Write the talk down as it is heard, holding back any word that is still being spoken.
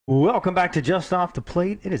Welcome back to Just Off the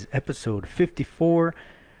Plate. It is episode 54.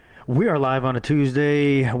 We are live on a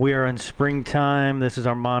Tuesday. We are in springtime. This is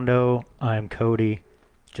Armando. I'm Cody.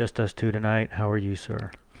 Just us two tonight. How are you, sir?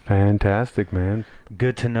 Fantastic, man.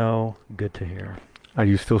 Good to know. Good to hear. Are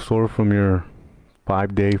you still sore from your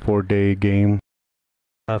 5-day, 4-day game?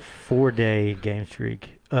 A 4-day game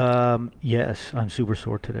streak. Yes, I'm super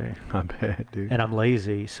sore today. I bet, dude. And I'm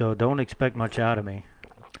lazy, so don't expect much out of me.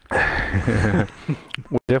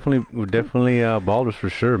 we're definitely ballers for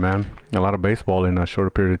sure, man. A lot of baseball in a shorter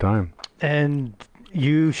period of time. And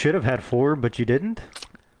you should have had 4, but you didn't.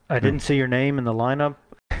 I didn't see your name in the lineup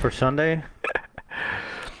for Sunday.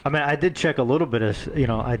 I mean, I did check a little bit of,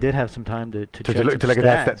 I did have some time to check some look at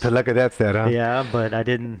that, stats. to look at that stat, huh? Yeah, but I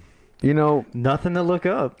didn't. Nothing to look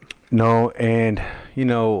up. No, and you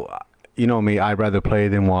know me, I'd rather play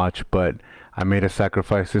than watch, but I made a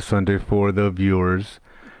sacrifice this Sunday for the viewers,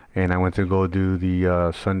 and I went to go do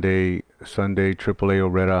the Sunday AAA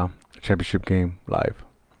Oretta championship game live.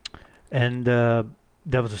 And that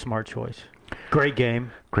was a smart choice. Great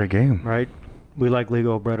game. Great game. Right? We like Liga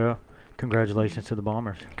Obrera. Congratulations to the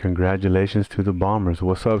Bombers. Congratulations to the Bombers.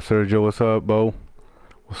 What's up, Sergio? What's up, Bo?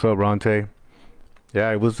 What's up, Ronte?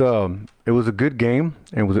 Yeah, it was a good game,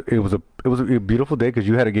 and it was a beautiful day because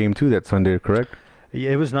you had a game too that Sunday, correct?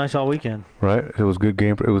 Yeah, it was nice all weekend. Right. It was a good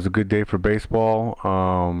game. It was a good day for baseball.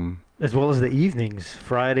 As well as the evenings,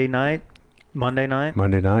 Friday night, Monday night.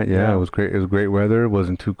 Monday night, yeah, it was great. It was great weather. It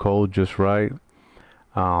wasn't too cold, just right.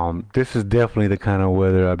 This is definitely the kind of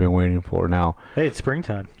weather I've been waiting for now. Hey, it's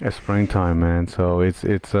springtime. It's springtime, man. So it's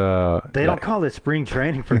They don't call it spring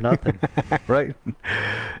training for nothing. right.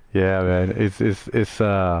 Yeah, man. It's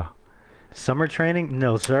Summer training?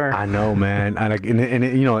 No, sir. I know, man.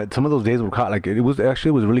 And some of those days were caught. Like it was a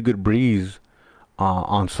really good breeze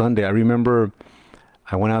on Sunday. I remember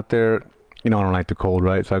I went out there. I don't like the cold,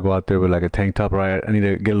 right? So I go out there with like a tank top, right? I need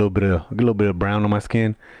to get a little bit of brown on my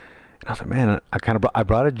skin. And I was like, man, I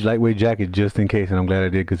brought a lightweight jacket just in case, and I'm glad I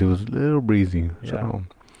did because it was a little breezy. Yeah. So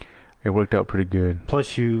it worked out pretty good.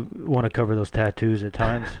 Plus, you want to cover those tattoos at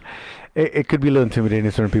times. It could be a little intimidating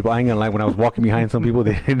to certain people. I ain't gonna lie. When I was walking behind some people,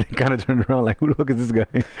 they kind of turned around like, "Who the fuck is this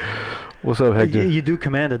guy?" What's up, Hector? You do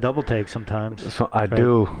command a double take sometimes. So I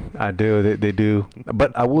do. They do.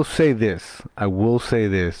 But I will say this.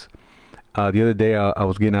 The other day I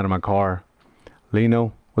was getting out of my car.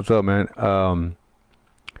 Lino, what's up, man?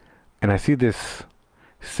 And I see this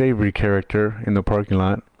Savory character in the parking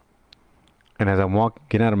lot. And as I'm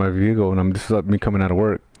getting out of my vehicle, and this is me coming out of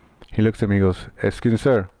work, he looks at me and goes, "Excuse me,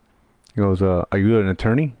 sir." He goes, "Are you an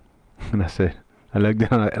attorney?" And I looked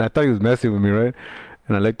down, and I thought he was messing with me, right?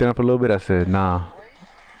 And I looked down for a little bit. I said, "Nah."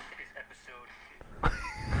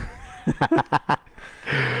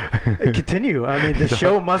 Continue. I mean, the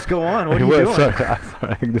show must go on. What are you doing?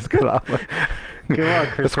 Sorry, just cut off. Come on,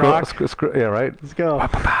 Chris Rock. Yeah, right. Let's go.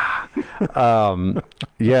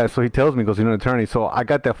 Yeah, so he tells me, he goes, "You're an attorney." So I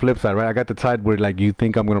got that flip side, right? I got the side where like you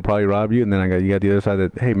think I'm gonna probably rob you, and then you got the other side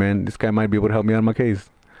that, hey man, this guy might be able to help me out of my case.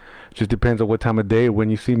 Just depends on what time of day when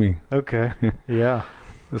you see me. Okay. Yeah.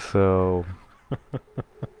 So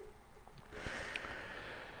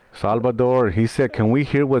Salvador, he said, "Can we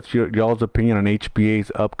hear what's y'all's opinion on HBA's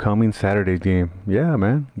upcoming Saturday game?" Yeah,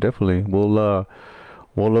 man, definitely. We'll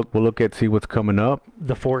look at see what's coming up.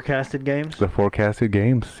 The forecasted games. The forecasted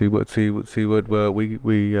games. See what knowledge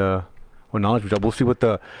we have. We'll see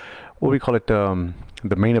what we call it, the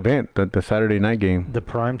main event, the Saturday night game. The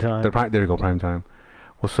prime time. There you go, prime time.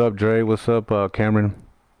 What's up, Dre? What's up, Cameron?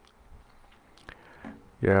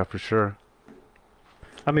 Yeah, for sure.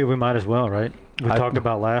 I mean, we might as well, right? We talked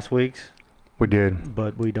about last week's. We did,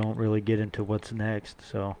 but we don't really get into what's next.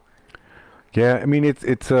 So. Yeah, I mean it's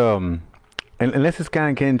unless it's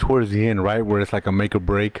kind of getting towards the end, right, where it's like a make or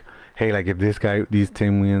break. Hey, like if these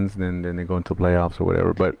team wins, then they go into playoffs or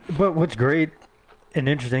whatever. But what's great and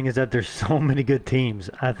interesting is that there's so many good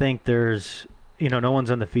teams. I think there's no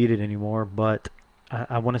one's undefeated anymore, but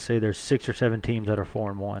I want to say there's 6 or 7 teams that are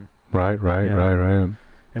 4-1. Right.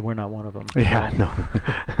 And we're not one of them. Yeah, no.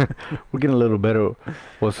 We're getting a little better.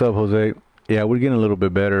 What's up, Jose? Yeah, we're getting a little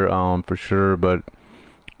bit better, for sure. But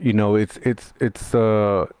it's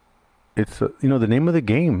the name of the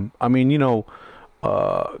game. I mean,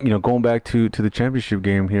 going back to the championship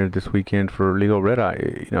game here this weekend for Liga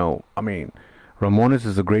Oretta, I mean, Ramones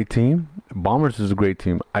is a great team. Bombers is a great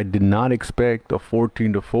team. I did not expect a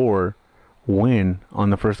 14-4 win on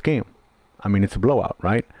the first game. I mean, it's a blowout,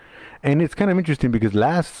 right? And it's kind of interesting because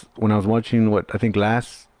when I was watching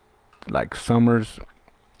last summer's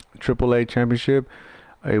AAA championship,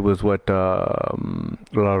 it was Los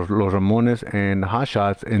Ramones and Hot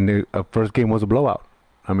Shots, and the first game was a blowout.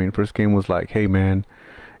 I mean, first game was like, hey man,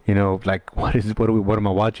 like what am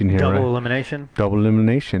I watching here? Double right? elimination. Double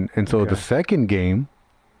elimination. And so Okay. the second game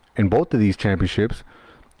in both of these championships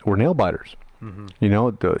were nail biters. Mm-hmm.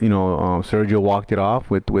 Sergio walked it off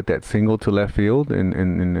with that single to left field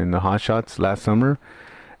in the hot shots last summer.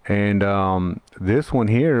 And this one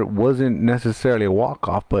here wasn't necessarily a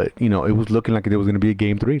walk-off, but, it was looking like it was going to be a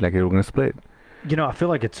game 3, like they were going to split. I feel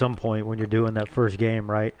like at some point when you're doing that first game,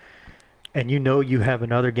 right, and you have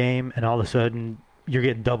another game, and all of a sudden you're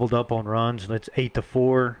getting doubled up on runs, and it's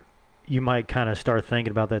 8-4, you might kind of start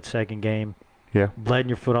thinking about that second game. Yeah. Letting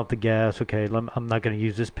your foot off the gas. Okay, I'm not going to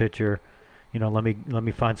use this pitcher. Let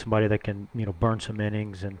me find somebody that can, burn some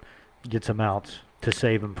innings and get some outs to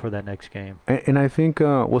save him for that next game. And I think,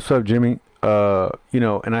 what's up, Jimmy?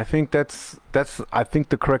 And I think that's I think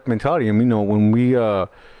the correct mentality. I mean, when we,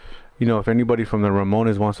 if anybody from the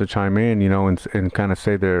Ramones wants to chime in, and kind of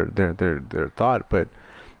say their thought, but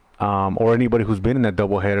or anybody who's been in that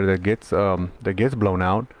doubleheader that gets blown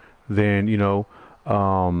out, then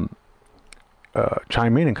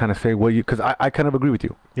chime in and kind of say because I kind of agree with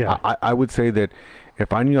you. Yeah. I would say that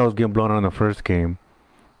if I knew I was getting blown out in the first game,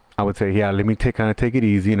 I would say, yeah, let me take it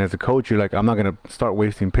easy. And as a coach, you're like, I'm not going to start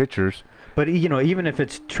wasting pitchers. But, even if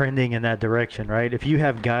it's trending in that direction, right, if you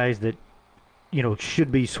have guys that,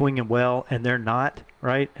 should be swinging well and they're not,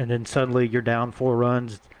 right, and then suddenly you're down 4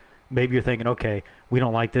 runs, maybe you're thinking, okay, we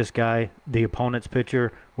don't like this guy, the opponent's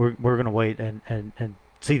pitcher, we're going to wait and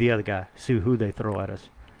see the other guy, see who they throw at us.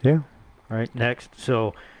 Yeah. Right, next.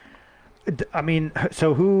 So, I mean,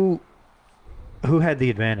 so who had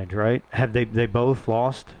the advantage, right? Have they both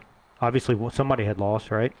lost? Obviously, somebody had lost,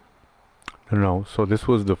 right? No. So this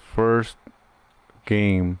was the first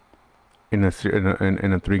game in a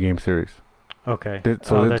 3-game series. Okay. That's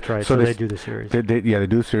right. So they do the series. They do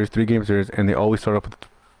the series, 3-game series, and they always start off with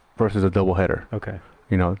versus a doubleheader. Okay.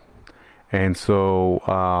 And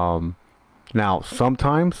so now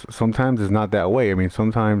sometimes it's not that way. I mean,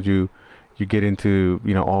 sometimes you get into,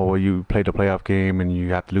 you played the playoff game and you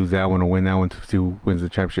have to lose that one or win that one to see who wins the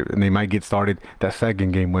championship. And they might get started. That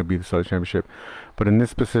second game might be the start of the championship. But in this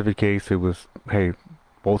specific case, it was, hey,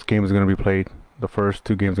 both games are going to be played. The first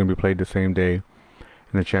 2 games are going to be played the same day in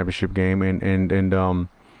the championship game. And again,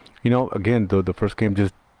 the first game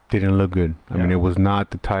just didn't look good. I mean, it was not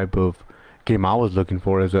the type of game I was looking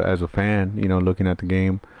for as a fan, looking at the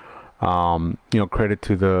game. Credit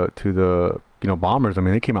to the Bombers. I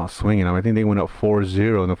mean, they came out swinging. I think they went up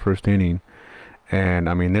 4-0 in the first inning, and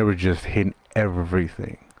I mean, they were just hitting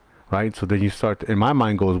everything, right? So then you start, in my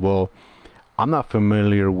mind goes, well, I'm not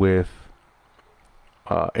familiar with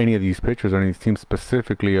any of these pitchers or any of these teams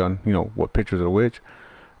specifically on, what pitchers are which,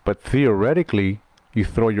 but theoretically, you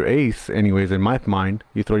throw your ace, anyways, in my mind,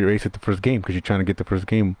 you throw your ace at the first game because you're trying to get the first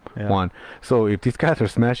game won. So if these guys are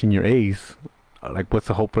smashing your ace, like, what's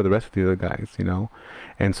the hope for the rest of the other guys,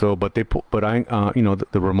 And so, the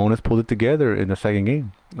Ramones pulled it together in the second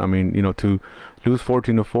game. I mean, to lose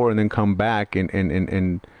 14-4 and then come back and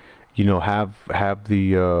have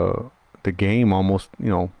the game almost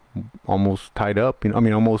tied up.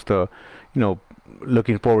 Almost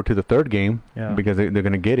looking forward to the third game because they're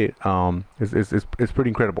going to get it. It's pretty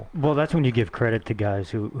incredible. Well, that's when you give credit to guys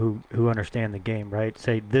who understand the game, right?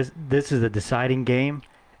 Say this is a deciding game.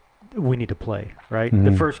 We need to play, right? Mm-hmm.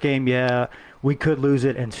 The first game, we could lose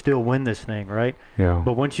it and still win this thing, right? Yeah.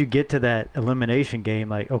 But once you get to that elimination game,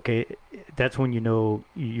 like, okay, that's when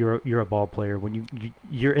you're a ball player. When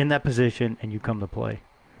you're in that position and you come to play.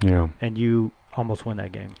 Yeah. And you almost win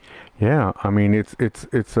that game. Yeah, I mean, it's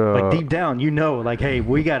like deep down, like, hey,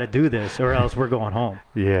 we got to do this or else we're going home.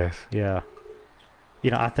 Yes. Yeah.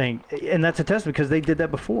 I think, and that's a test because they did that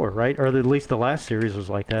before, right? Or at least the last series was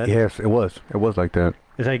like that. Yes, it was. It was like that.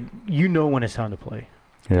 It's like, when it's time to play.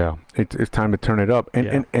 Yeah, it's time to turn it up.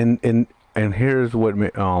 And here's what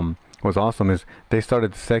was awesome is they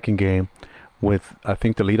started the second game with, I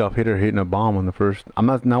think, the leadoff hitter hitting a bomb on the first. I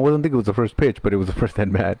wasn't think it was the first pitch, but it was the first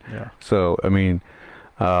at bat. Yeah. So I mean,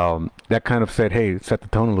 that kind of said, hey, set the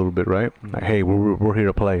tone a little bit, right? Mm-hmm. Like, hey, we're here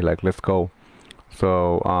to play. Like, let's go.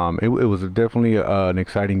 So it was definitely an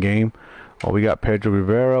exciting game. We got Pedro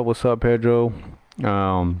Rivera. What's up, Pedro?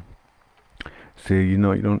 See, you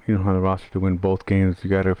don't have the roster to win both games. You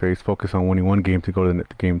got to focus on winning one game to go to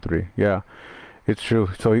game 3. Yeah, it's true.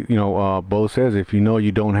 So Bo says if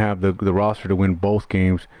you don't have the roster to win both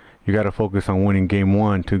games, you got to focus on winning game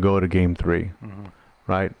 1 to go to game 3. Mm-hmm.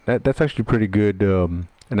 Right? That's actually pretty good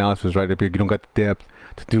analysis, right? If you don't got the depth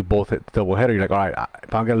to do both at doubleheader, you're like, all right,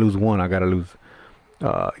 if I got to lose one, I got to lose.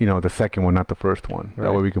 The second one, not the first one. Right.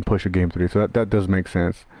 That way we can push a game 3. So that does make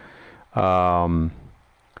sense.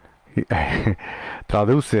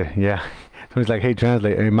 Traduce, yeah. So he's like, hey,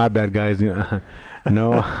 translate. Hey, my bad, guys.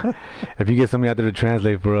 No, if you get somebody out there to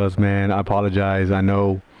translate for us, man, I apologize. I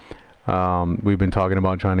know we've been talking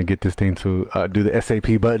about trying to get this thing to do the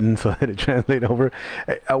SAP button so that it translate over.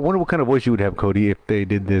 I wonder what kind of voice you would have, Cody, if they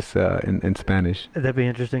did this in Spanish. That'd be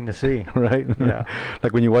interesting to see. Right? Yeah.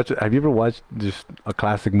 Like when you watch, have you ever watched just a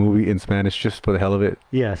classic movie in Spanish just for the hell of it?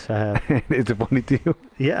 Yes, I have. Is it funny to you?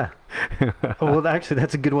 Yeah. Well, actually,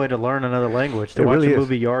 that's a good way to learn another language. To It watch really a is.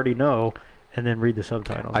 movie you already know and then read the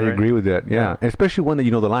subtitles. I right? agree with that. Yeah, especially one that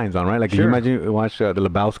you know the lines on, right? Like, can you Sure. imagine you watch the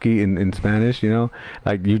Lebowski in Spanish? You know,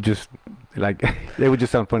 like you just like it would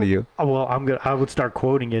just sound funny to you. Oh, well, I would start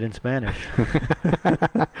quoting it in Spanish.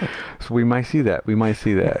 So we might see that. We might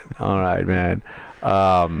see that. All right, man.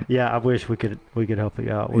 Yeah, I wish we could help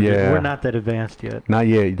you out. Yeah. We're not that advanced yet. Not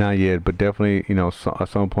yet, not yet, but definitely, you know, at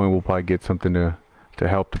some point we'll probably get something to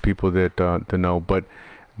help the people that to know. But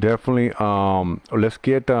definitely, let's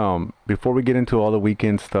get before we get into all the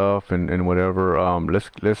weekend stuff and whatever.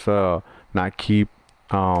 Let's not keep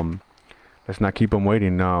let's not keep them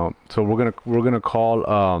waiting. So we're gonna call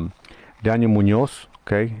Daniel Muñoz.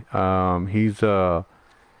 Okay, he's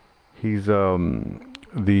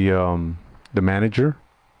the manager.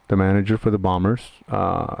 The manager for the Bombers.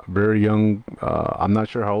 Very young. I'm not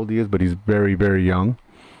sure how old he is, but he's very, very young.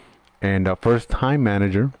 And first-time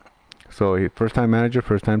manager. So first-time manager,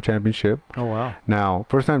 first-time championship. Oh, wow. Now,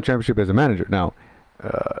 first-time championship as a manager. Now,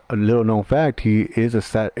 a little known fact, he is a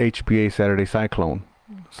HBA Saturday Cyclone.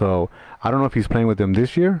 So I don't know if he's playing with them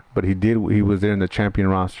this year, but he did. He was there in the champion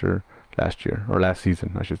roster last year, or last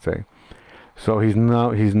season, I should say. So he's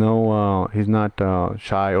not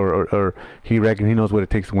shy, or he knows what it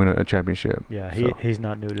takes to win a championship. Yeah, So he's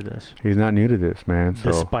not new to this, he's not new to this, man.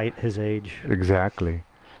 So despite his age. exactly.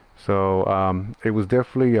 So it was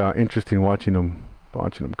definitely interesting watching him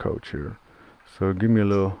coach here. So give me a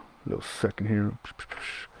little second here.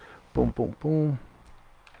 Boom, boom, boom,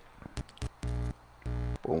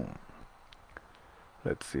 boom.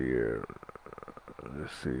 Let's see here.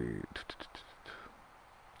 Let's see.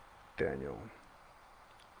 Daniel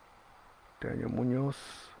Muñoz,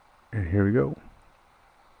 and here we go.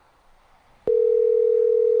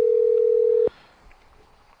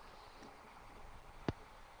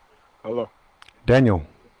 Hello. Daniel,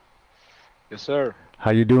 Yes, sir.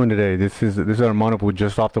 how you doing today? This is Armando with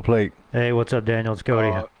Just Off the Plate. Hey, what's up, Daniel? It's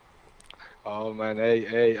Cody. Oh man,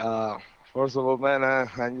 hey. First of all, man, I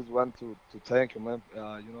just want to thank you, man. You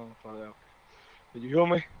know, for did you hear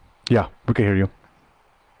me? Yeah, we can hear you.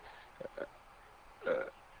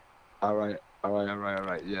 All right.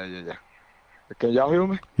 Yeah. Can y'all hear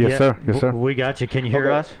me? Yes, Yeah, sir. Yes, sir. We got you. Can you hear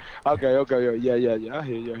Okay. us? Okay. Yeah. I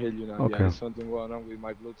hear you now. Okay. Yeah, there's something going on with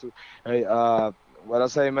my Bluetooth. Hey, what I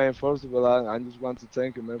say, man. First of all, I just want to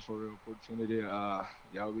thank you, man, for the opportunity.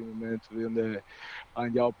 Y'all giving me, man, to be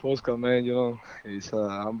on y'all podcast, man. You know, it's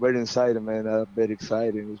I'm very excited, man. I'm very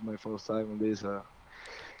excited. It's my first time on this.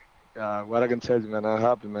 What I can tell you, man, I'm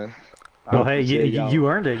happy, man. I Well, hey, appreciate y'all. you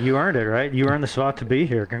earned it. You earned it, right? You earned the spot to be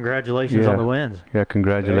here. Congratulations Yeah. on the wins. Yeah,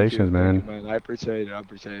 congratulations, Thank man. you, man. I appreciate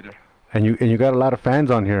it. And you got a lot of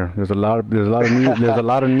fans on here. There's a lot of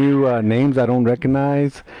new names I don't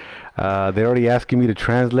recognize. They're already asking me to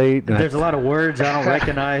translate. And There's a lot of words I don't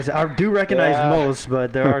recognize. I do recognize Yeah. most,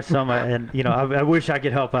 but there are some, and I wish I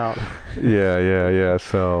could help out. Yeah.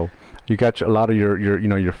 So you got a lot of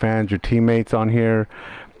your fans, your teammates on here,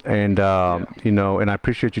 and and I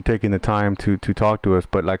appreciate you taking the time to talk to us.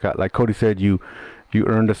 But like Cody said, you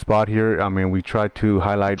earned a spot here. I mean, we try to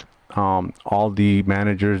highlight all the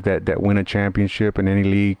managers that win a championship in any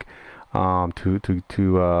league, to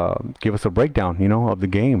give us a breakdown, of the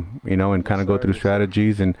game, and kind of go through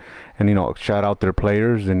strategies and shout out their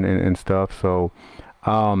players and stuff. So,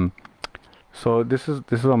 so this is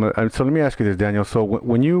so let me ask you this, Daniel. So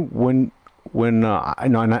when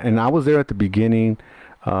I was there at the beginning,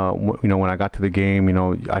 when I got to the game,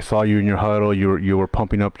 I saw you in your huddle. You were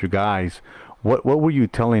pumping up your guys. What were you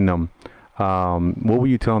telling them? What were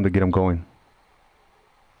you telling them to get them going?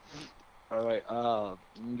 All right.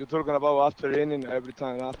 You're talking about after inning, every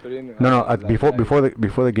time after inning. No, like- before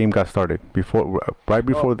the game got started. Right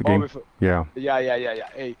before the game. before- Yeah. Yeah.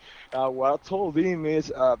 Hey, what I told him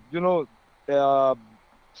is,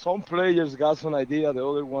 some players got some idea, the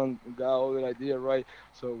other one got other idea, right?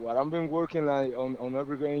 So what I've been working on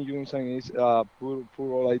every game, you know what I'm saying, is put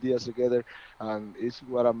all ideas together, and it's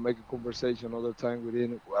what I make a conversation all the time with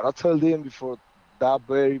him. What I tell them before that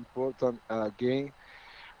very important game.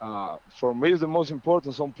 For me, it's the most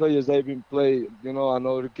important. Some players they've been play,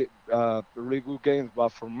 another really good games, but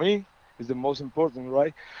for me, it's the most important,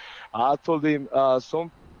 right? I told him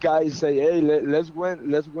guys say, hey, let's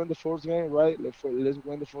win the first game, right? Let's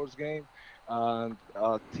win the first game, and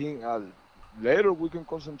think later we can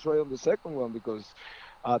concentrate on the second one because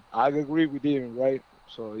I agree with him, right?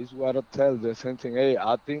 So it's what I tell the same thing. Hey,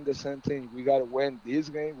 I think the same thing. We gotta win this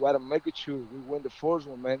game. We gotta make it sure we win the first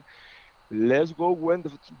one, man. Let's go win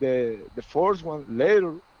the first one.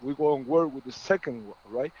 Later we go and work with the second one,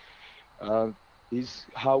 right? Is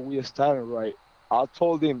how we started, right? I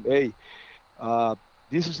told him, hey,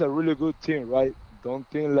 this is a really good team, right? Don't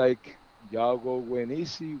think like y'all go win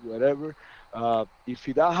easy, whatever. If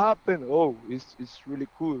that happen, oh, it's really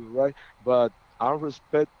cool, right? But I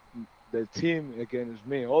respect the team against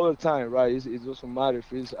me all the time, right? It doesn't matter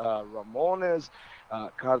if it's Ramones,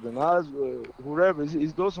 Cardinals, whoever.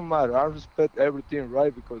 It doesn't matter. I respect everything,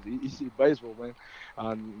 right? Because it's baseball, man,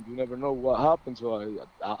 and you never know what happens. So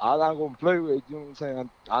I'm not gonna play with. You know what I'm saying?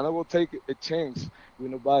 I'm not gonna take a chance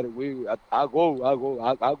with nobody. I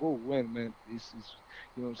go win, man. It's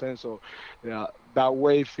you know what I'm saying? So yeah, that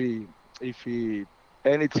way if he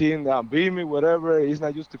any team that beat me, whatever, it's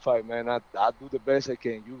not justified, man. I do the best I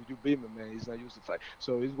can. You beat me, man. It's not justified.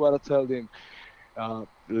 So it's what I tell them.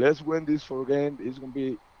 Let's win this for game. It's gonna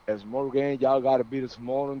be a small game. Y'all gotta be the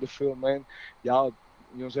small on the field, man. Y'all, you know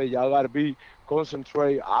what I'm saying? Y'all gotta be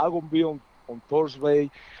concentrate. I'm gonna be on Thursday.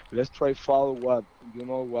 Let's try follow what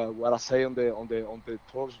I say on the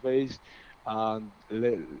Thursdays. And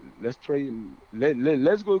let's try.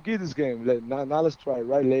 Let's go get this game. Now let's try,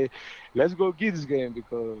 right? Let's go get this game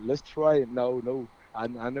because let's try it. No. I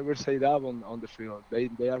never say that on the field. They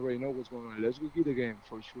already know what's going on. Let's go get the game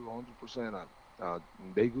for sure, 100%.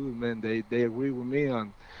 They good, man. They agree with me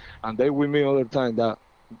and they with me all the time.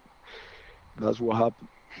 That's what happened.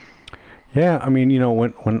 Yeah, I mean,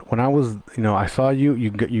 when I was, I saw you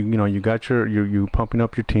got you pumping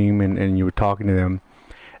up your team and you were talking to them,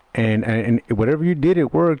 and whatever you did,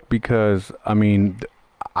 it worked because I mean,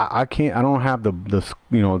 I can't, I don't have the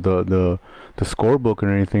scorebook or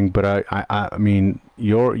anything, but I mean,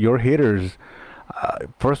 your hitters.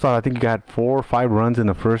 First off, I think you got 4 or 5 runs in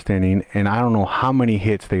the first inning, and I don't know how many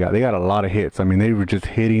hits they got. They got a lot of hits. I mean, they were just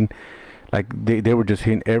hitting, like they were just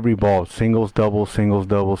hitting every ball, singles, doubles, singles,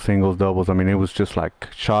 doubles, singles, doubles. I mean, it was just like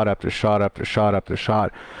shot after shot after shot after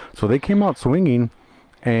shot. So they came out swinging,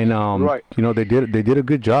 and Right. they did a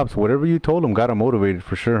good job. So whatever you told them got them motivated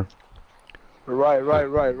for sure.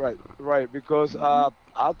 Right. Because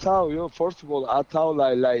I tell you, first of all, I tell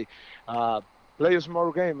play a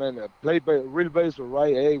small game, man. Play real baseball,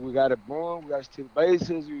 right? Hey, we got to boom, we got to steal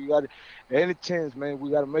bases, we got any chance, man. We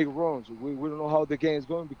got to make runs. We don't know how the game is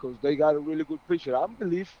going because they got a really good pitcher. I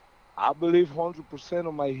believe 100%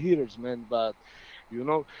 of my hitters, man. But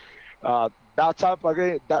that type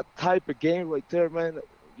of game right there, man.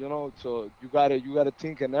 So you gotta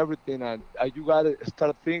think and everything, and you gotta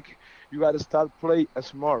start think. You gotta start play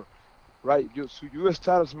smart, right? You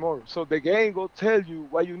start smart. So the game go tell you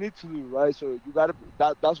what you need to do, right? So you gotta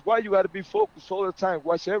that's why you gotta be focused all the time.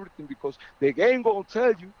 Watch everything because the game gonna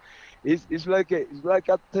tell you. It's like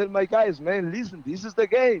I tell my guys, man. Listen, this is the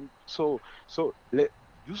game. So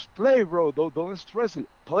just play, bro. Don't stress it.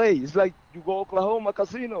 Play. It's like you go Oklahoma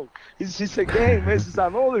Casino. It's a game. It's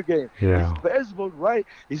another game. Yeah. It's baseball, right?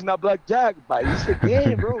 It's not blackjack, but it's a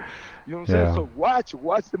game, bro. You know what I'm saying? So watch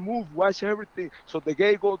the move, watch everything. So the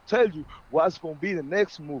game gonna tell you what's gonna be the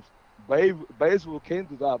next move. Baseball can't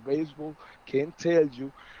do that. Baseball can tell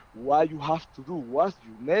you what you have to do, what's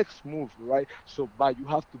your next move, right? So, but you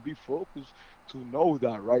have to be focused to know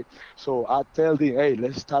that, right? So I tell them, hey,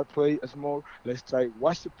 let's start playing small. Let's try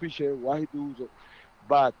watch the pitcher, what he does.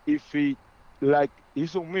 But if he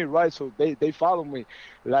he's on me, right? So they follow me.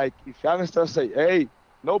 Like if I start say, hey,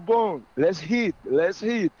 no bone, let's hit,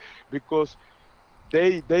 because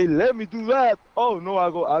they let me do that. Oh no,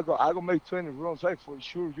 I go make 20 runs, right? For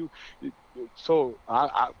sure, So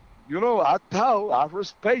I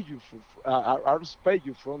respect you I respect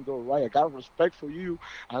you from the right. I got respect for you.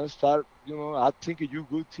 And I start, I think you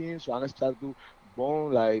good team, so I start to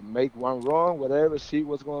boom, like make one run, whatever, see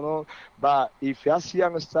what's going on. But if I see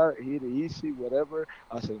I'm gonna start hit easy, whatever,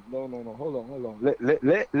 I say no, hold on.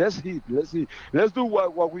 Let's hit. Let's do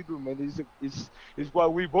what we do, man. It's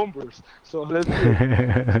what we bombers. So let's do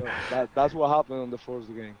it. So that's what happened on the first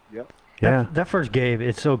game. Yeah. Yeah. That first game,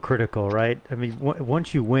 it's so critical, right? I mean,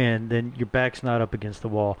 once you win, then your back's not up against the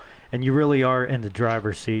wall, and you really are in the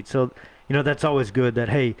driver's seat. So, that's always good that,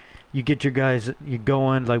 hey, you get your guys, you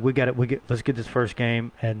going, like, let's get this first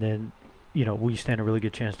game, and then, we stand a really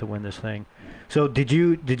good chance to win this thing. So did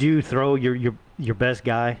you throw your best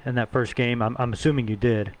guy in that first game? I'm assuming you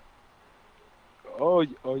did. Oh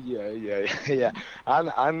yeah, yeah, yeah.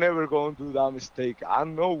 I'm never going to do that mistake.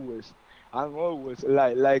 I'm always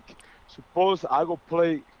like, suppose I go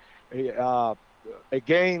play a, uh, a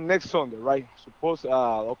game next Sunday, right? Suppose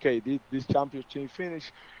okay, this championship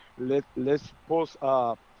finish. Let's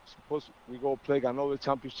suppose we go play another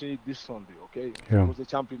championship this Sunday, okay? Yeah. Suppose the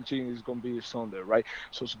championship is gonna be Sunday, right?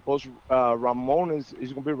 So suppose Ramones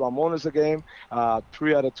is gonna be Ramones again,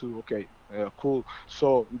 3 out of 2, okay? Cool.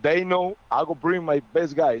 So they know I go bring my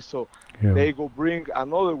best guy. So Yeah. they go bring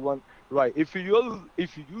another one, right? If you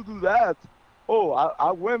do that, oh,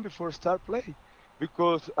 I win before start play,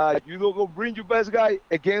 because you don't go bring your best guy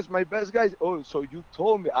against my best guys. Oh, so you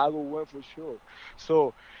told me I go win for sure.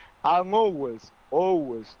 So I'm always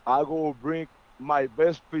I go bring my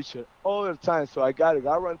best pitcher all the time. So I got a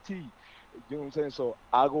guarantee. You know what I'm saying? So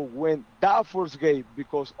I go win that first game,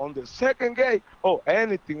 because on the second game, oh,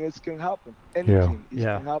 anything else can happen. Anything else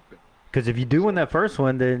Yeah. can happen. Because if you do win So that first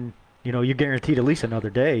one, then you're guaranteed at least another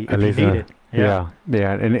day At if you least, need it. yeah,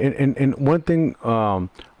 yeah. And one thing,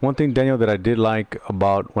 Daniel, that I did like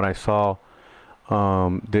about when I saw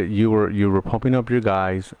that you were pumping up your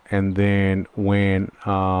guys, and then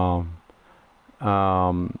um,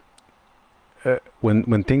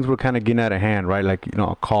 when things were kind of getting out of hand, right? Like,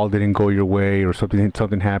 a call didn't go your way, or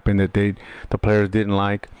something happened that the players didn't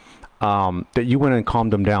like, that you went and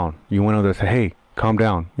calmed them down. You went over there and said, hey, calm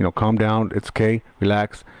down, calm down. It's okay.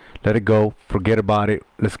 Relax. Let it go. Forget about it.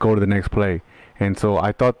 Let's go to the next play. And so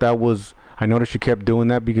I thought I noticed you kept doing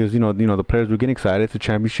that, because, the players were getting excited. It's a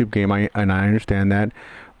championship game. And I understand that.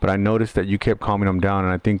 But I noticed that you kept calming them down.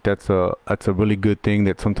 And I think that's a really good thing,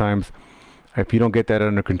 that sometimes if you don't get that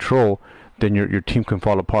under control, then your team can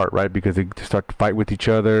fall apart, right? Because they start to fight with each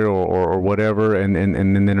other, or whatever, and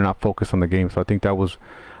then they're not focused on the game. So I think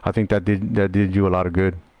that did you a lot of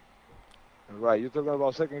good. right, you're talking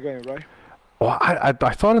about second game, right? Well, I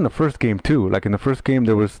saw it in the first game too. Like in the first game,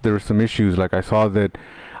 there was some issues. Like I saw that.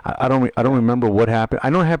 I don't remember what happened. I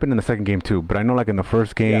know it happened in the second game too, but I know, like, in the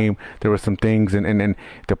first game, there were some things, and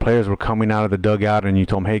the players were coming out of the dugout, and you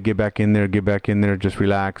told them, hey, get back in there, just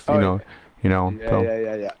relax, Oh, so.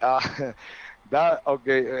 yeah. That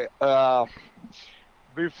okay.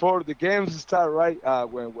 Before the games start, right?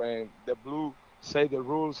 When the blue say the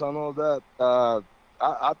rules and all that,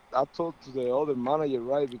 I talked to the other manager,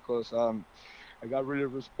 right? Because I got really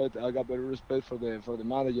respect. I got better respect for the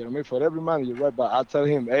manager. I mean, for every manager, right? But I tell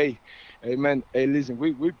him, hey, man, hey, listen,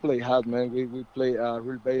 we play hard, man. We play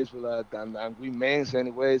real baseball, and we men's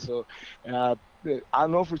anyway. So I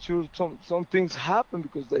know for sure some things happen,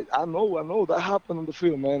 because I know that happened on the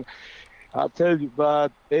field, man. I tell you, but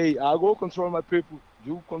hey, I go control my people.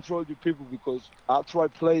 You control your people, because I try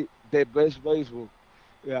play the best baseball.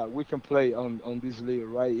 Yeah, we can play on this league,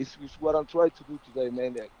 right? It's what I'm trying to do today,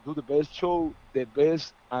 man. Like, do the best show, the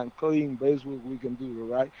best and clean baseball we can do,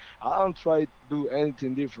 right? I don't try to do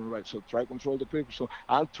anything different, right? So try control the people. So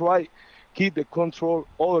I try keep the control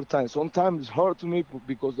all the time. Sometimes it's hard to me,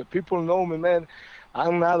 because the people know me, man.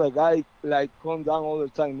 I'm not a guy like come down all the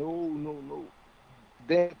time. No.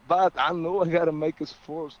 But I know I gotta make a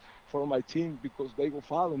force for my team, because they will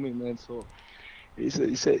follow me, man. So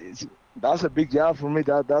that's a big job for me.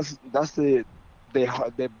 That's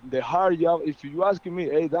the hard job. If you asking me,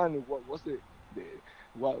 hey Danny, what's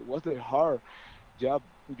the hard job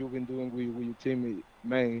you've been doing with your team?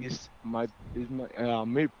 Man, it's my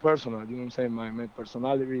me personal. You know what I'm saying? My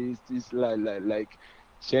personality is like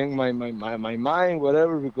change my mind,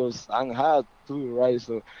 whatever, because I'm hard too, right?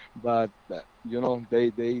 So, but they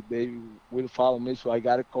will follow me. So I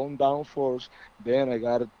gotta calm down first. Then I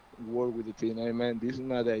gotta work with the team. Hey man, this is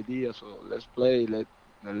not the idea. So let's play. Let's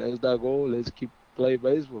that go. Let's keep play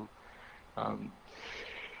baseball. Um,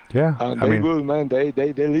 Yeah, and I they mean, good, man. They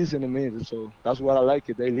listen to me. So that's what I like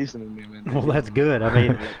it. They listen to me, man. Well, that's good. I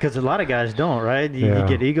mean, because a lot of guys don't, right? You Yeah.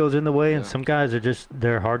 get egos in the way, and Yeah. some guys are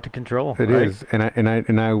they're hard to control. it right? is,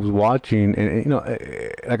 and I was watching, and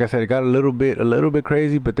like I said, it got a little bit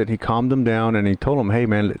crazy, but then he calmed them down, and he told them, hey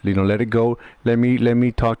man, let it go. Let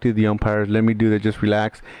me talk to the umpires. Let me do that. Just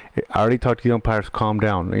relax. I already talked to the umpires. Calm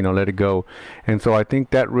down. Let it go. And so I think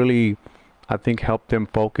that really, helped them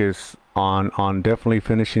focus on definitely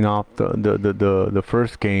finishing off the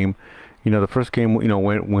first game. The first game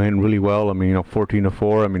went really well. I mean,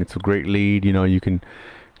 14-4. I mean, it's a great lead. You can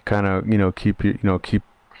kind of keep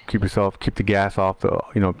the gas off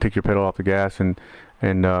take your pedal off the gas, and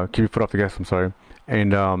keep your foot off the gas. I'm sorry,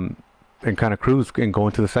 and kind of cruise and go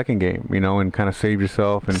into the second game. And kind of save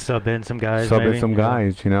yourself and Sub in some guys. in maybe. some Yeah.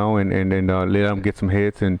 guys. And let them get some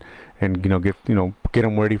hits and get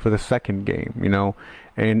them ready for the second game.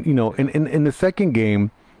 And in the second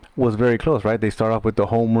game, was very close, right? They start off with the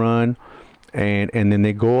home run, and then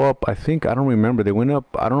they go up. I think I don't remember. They went up.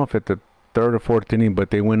 I don't know if at the third or fourth inning,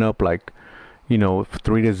 but they went up like,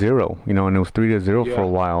 3-0. And it was 3-0 for a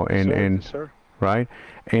while. And sir. right,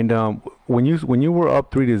 and when you were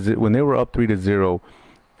up 3-0, when they were up 3-0,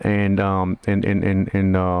 and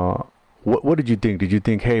what did you think? Did you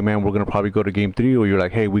think, hey man, we're gonna probably go to game 3, or you're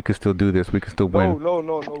like, hey, we could still do this, we could still win? No.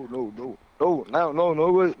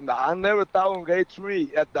 I never thought on game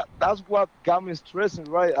 3. That's what got me stressing,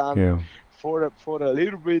 right? Yeah. For a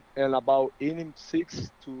little bit, and about inning 6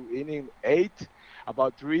 to inning 8,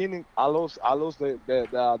 about 3 innings, I lost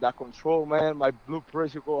the control, man. My blood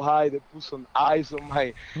pressure go high. They put some ice on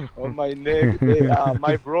my neck.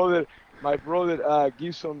 My brother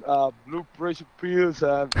gives some blood pressure pills,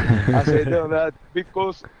 and I said that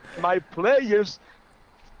because my players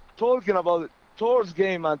talking about it towards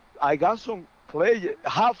game, and I got some players,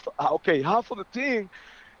 half of the team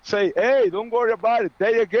say, hey, don't worry about it.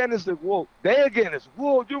 They against the wall.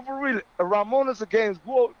 You for real. Ramon is against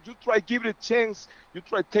wall. You try give it a chance. You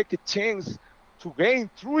try take a chance to game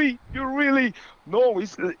 3. You really no.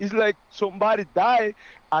 It's like somebody died,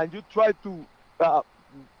 and you try to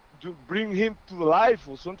bring him to life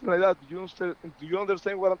or something like that. Do you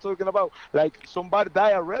understand what I'm talking about? Like somebody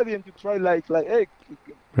died already, and you try like hey,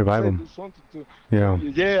 revive him. Do something to, Yeah.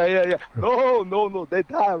 No. They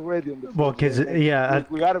died already. Well, because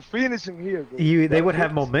we gotta finish him here. They would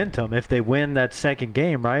have momentum if they win that second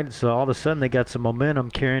game, right? So all of a sudden they got some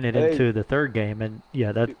momentum carrying it into the third game, and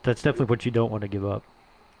that's definitely what you don't want to give up.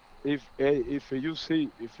 If you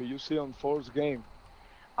see on fourth game,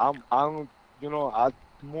 I'm I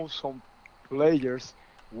move some players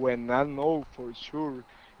when I know for sure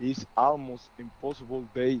it's almost impossible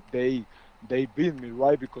they beat me,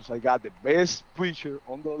 right? Because I got the best pitcher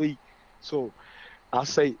on the league. So I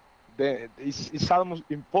say that it's almost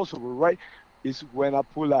impossible, right? It's when I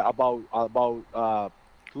pull about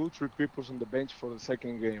 2-3 people on the bench for the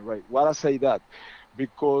second game, right? Why I say that?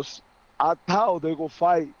 Because I thought they go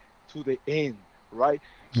fight to the end, right?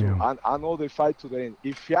 So I know they fight to the end.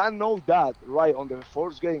 If I know that, right, on the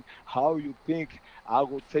first game, how you think I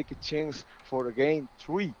will take a chance for the game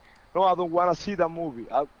 3? No, I don't want to see that movie. You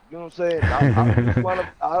know what I'm saying?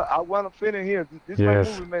 I want to finish here. This is my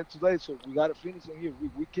movie, man, today, so we got to finish in here.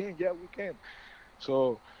 We can.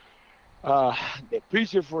 So the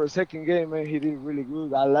pitcher for the second game, man, he did really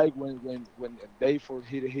good. I like when Dave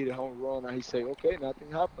hit a home run, and he say, okay, nothing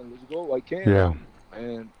happened. Let's go. I can. Yeah.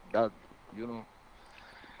 And that,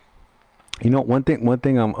 one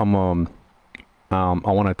thing I want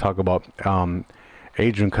to talk about.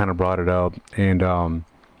 Adrian kind of brought it up, and I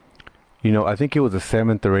think it was the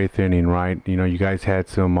 7th or 8th inning, right? You guys had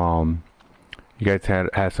some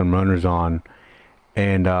had some runners on,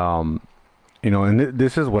 and and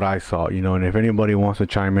this is what I saw, and if anybody wants to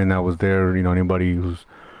chime in that was there, anybody who's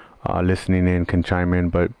listening in can chime in,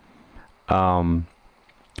 but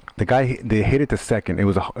the guy, they hit it to second. It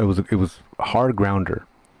was a hard grounder,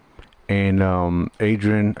 and Alo,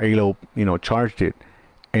 charged it,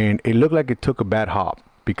 and it looked like it took a bad hop,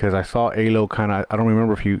 because I saw Alo kind of, I don't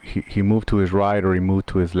remember if he moved to his right or he moved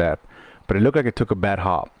to his left, but it looked like it took a bad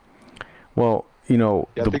hop. Well, I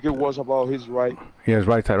think it was about his right. Yeah, his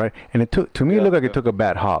right side, right? And it looked like it took a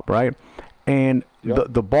bad hop, right? And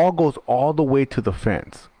the ball goes all the way to the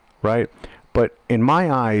fence, right? But in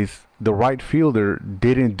my eyes, the right fielder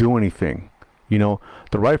didn't do anything. The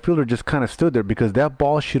right fielder just kind of stood there, because that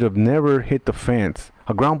ball should have never hit the fence.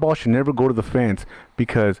 A ground ball should never go to the fence,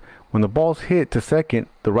 because when the ball's hit to second,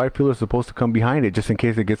 the right fielder is supposed to come behind it just in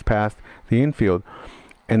case it gets past the infield.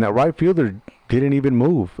 And that right fielder didn't even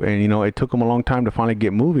move, and it took him a long time to finally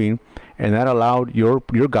get moving, and that allowed your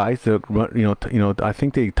guys to run. I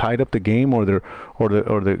think they tied up the game, or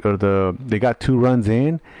they got 2 runs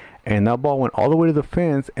in, and that ball went all the way to the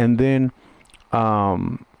fence, and then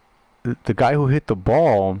the guy who hit the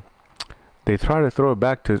ball, they tried to throw it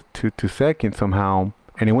back to second somehow,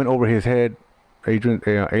 and it went over his head,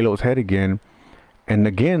 Alo's head again, and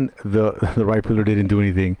again the right fielder didn't do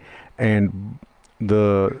anything, and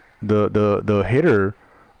the hitter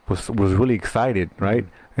was really excited, right?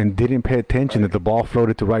 And didn't pay attention that the ball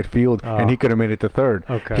floated to right field, and he could have made it to third.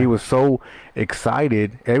 Okay. He was so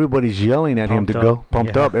excited. Everybody's yelling at him to go,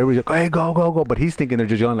 pumped up. Everybody's like, hey, go. But he's thinking they're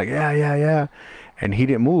just yelling like, yeah. And he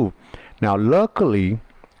didn't move. Now, luckily,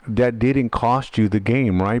 that didn't cost you the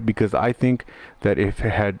game, right? Because I think that if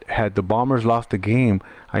had the Bombers lost the game,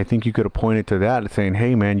 I think you could have pointed to that and saying,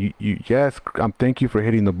 hey, man, yes, thank you for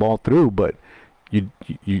hitting the ball through, but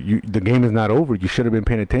the game is not over. You should have been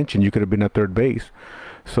paying attention. You could have been at third base.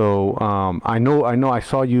 So I know I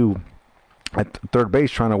saw you at third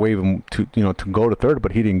base trying to wave him to to go to third,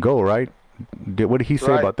 but he didn't go, right? What did he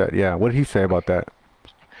say Right. about that? Yeah, what did he say about that?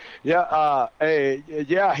 Yeah,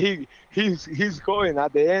 yeah, he's going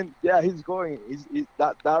at the end. Yeah, he's going.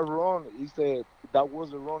 That run is that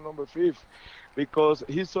was the run number 5, because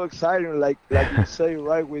he's so excited, like you say,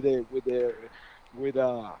 right, with with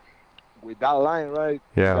that line, right,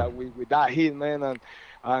 Yeah. with that hit, man,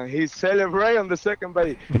 and he celebrate on the second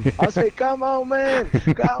base. I say, come on, man,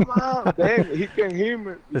 come on. Then he can hear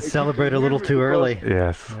me. They celebrate a little too because early.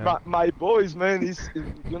 Yes. Yeah. my boys, man, it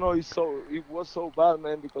was so bad,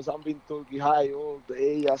 man, because I'm being talking high all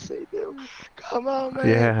day. I say, "Dude, come on, man,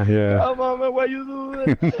 Yeah, yeah. come on, man, what you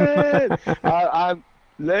doing, man?" I'm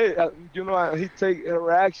late, and he take a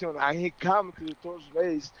reaction, and he come to the third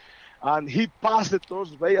base, and he passed the third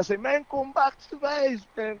base. I say, "Man, come back to base,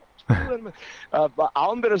 man." But I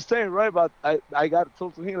understand, right? But I got to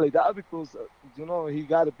talk to him like that, because he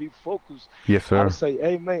got to be focused. Yes, I sir. say,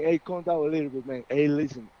 hey, man, hey, calm down a little bit, man. Hey,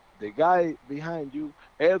 listen, the guy behind you,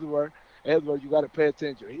 Edward, you got to pay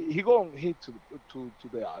attention. He going to hit to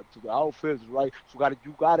the outfield, right? So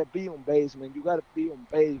you got to be on base, man. You got to be on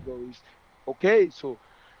base, bro. Okay, so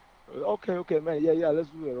okay, man. Yeah, let's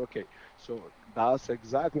do it. Okay, so that's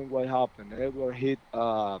exactly what happened. Edward hit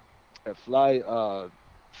a fly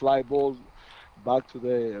ball back to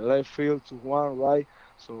the left field to one, right?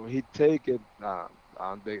 So he take it,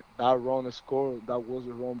 and that run score. That was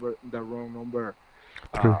the wrong number,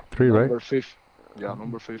 Three, right? number 5. Yeah,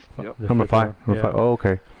 number 5. Yep. The Number fifth five. one, Number yeah. five. Oh,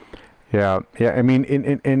 okay. Yeah, yeah. I mean,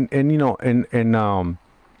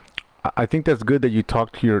 I think that's good that you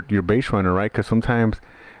talk to your base runner, right? Because sometimes,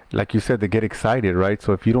 like you said, they get excited, right?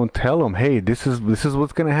 So if you don't tell them, hey, this is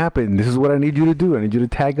what's gonna happen. This is what I need you to do. I need you to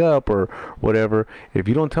tag up or whatever. If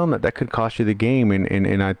you don't tell them that could cost you the game.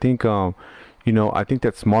 And I think I think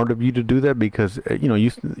that's smart of you to do that, because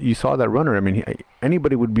you saw that runner. I mean,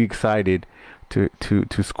 anybody would be excited to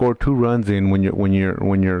score 2 runs in when you're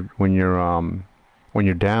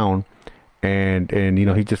down. And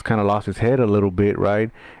he just kind of lost his head a little bit, right?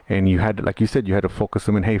 And you had to, like you said, you had to focus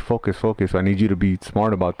him in. Hey, focus. I need you to be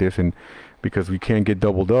smart about this, and because we can't get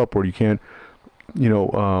doubled up, or you can't,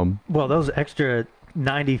 Well, those extra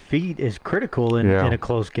 90 feet is critical in a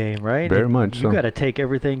close game, right? Very much You so. got to take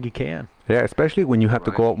everything you can. Yeah, especially when you have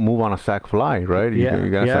to Right. go out, move on a sac fly, right? You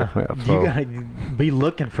gotta yeah. sac fly up, You so- got to be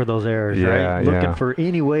looking for those errors, Yeah, right? Looking yeah. for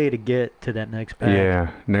any way to get to that next pass. Yeah,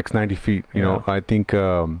 next 90 feet. I think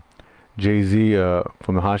Jay-Z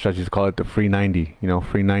from the Hot Shots used to call it the free 90.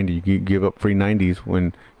 Free 90. You give up free 90s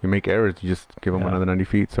when you make errors. You just give them another 90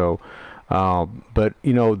 feet. So, but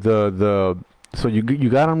so you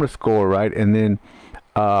got him to score, right? And then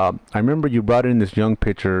I remember you brought in this young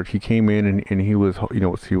pitcher. He came in and he was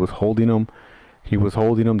he was holding him. He was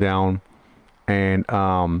holding him down, and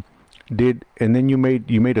then you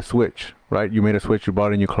made a switch, right? You made a switch. You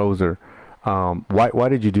brought in your closer. Why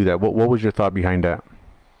did you do that? What was your thought behind that?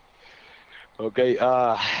 Okay.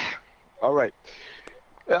 All right.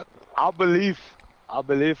 I believe.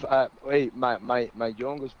 Wait, my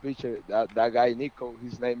youngest pitcher, that guy Nico.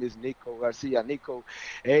 His name is Nico Garcia. Nico,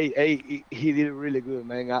 he did really good,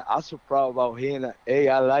 man. I'm so proud about him. Hey,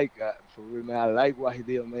 I like for real, man. I like what he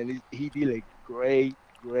did, man. He did a great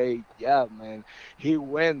job, man. He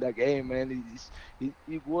won the game, man.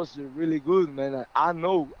 It was really good, man. I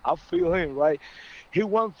know. I feel him, right? He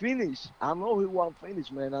won't finish. I know he won't finish,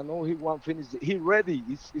 man. I know he won't finish. He ready.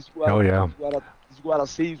 It's what, Oh, yeah. it's what I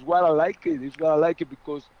see. It's what I like it. It's what I like it,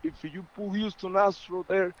 because if you put Houston Astros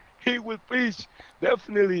there, he will pitch.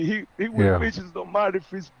 Definitely, he will pitch. It don't matter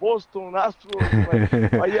if it's Boston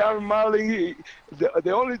Astros, Miami Marlins.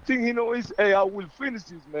 The only thing he knows is, hey, I will finish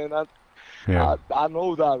this, man. I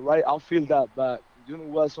know that, right? I feel that, but you know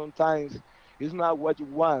what? Sometimes it's not what you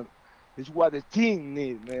want. It's what the team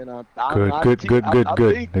needs, man.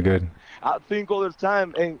 Good. I think all the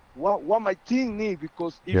time, and what my team needs,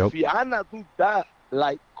 because if I not do that,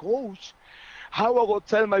 like coach, how I go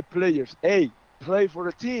tell my players, hey, play for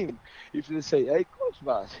the team? If they say, hey, coach,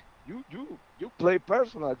 but you play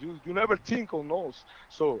personal, you never think on those.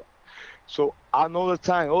 So all the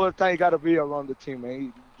time you gotta be around the team,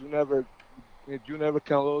 man. You never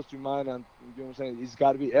can lose your mind, and you know what I'm saying. It's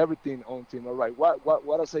got to be everything on team. All right,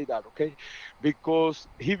 what I say that, okay? Because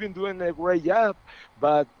he been doing a great job,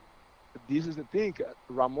 but this is the thing.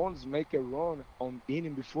 Ramon's make a run on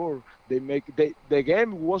inning before the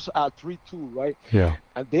game was at 3-2, right? Yeah.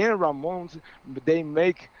 And then Ramon's they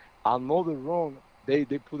make another run. They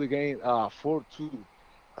put the game 4-2.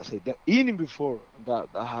 I said the inning before that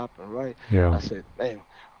happened, right? Yeah. I said, damn.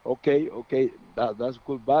 Okay, that's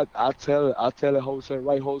good. But I tell Jose,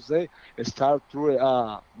 right, Jose, start through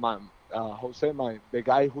Jose, the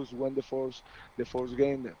guy who's won the first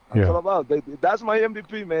game. That's Yeah. all about. That's my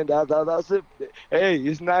MVP, man. That's it. Hey,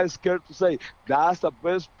 it's not scared to say that's the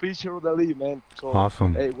best pitcher of the league, man. So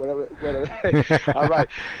Awesome. hey, whatever. All right.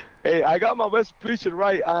 Hey, I got my best pitcher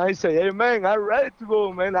right, and I say, hey man, I'm ready to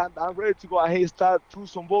go, man. I'm ready to go. And he start through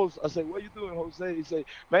some balls. I say, what you doing, Jose? He say,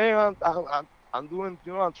 man, I'm doing,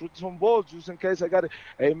 I'm through some balls just in case I got it.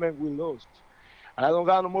 Hey man, we lost. I don't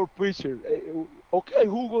got no more pitcher. Okay,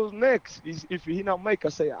 who goes next? If he not make, I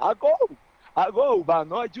say, I go, but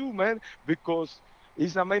not you, man, because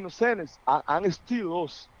it's not make no sense. I'm still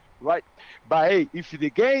lost, right? But hey, if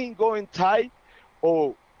the game going tight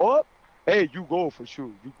or up, hey, you go for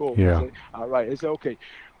sure. You go. Yeah. Jose. All right. I said, okay.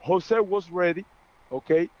 Jose was ready,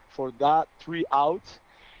 okay, for that 3 outs.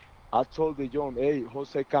 I told the John, hey,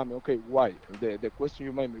 Jose coming. Okay, why? The question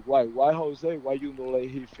you made me, why? Why Jose? Why you don't let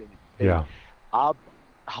him finish? Hey, Yeah.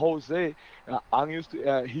 Jose,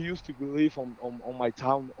 he used to believe on my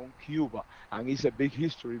town on Cuba, and it's a big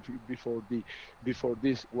history before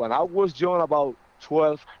this. When I was young, about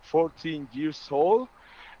 12, 14 years old,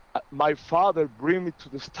 my father bring me to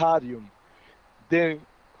the stadium. Then,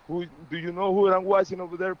 who do you know who I'm watching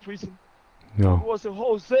over there preaching? It No. was a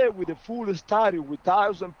Jose with a full stadium with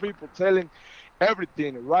 1,000 people telling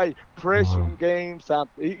everything, right? Pressure Wow. games, and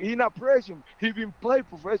he not pressure. He been playing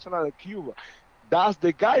professional in Cuba. That's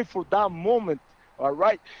the guy for that moment, all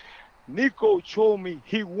right? Nico told me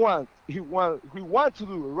he want to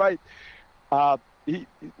do it, right? Uh, he,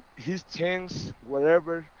 his chance,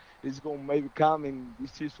 whatever, is gonna maybe come in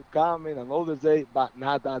this season coming another day, but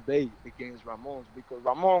not that day against Ramones because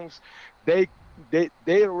Ramones, they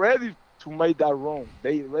they ready to make that wrong.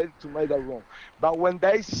 They ready to make that wrong. But when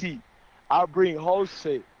they see I bring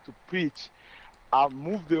Jose to pitch, I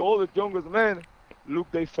move the other youngest man,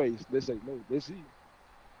 look their face. They say, no, that's it.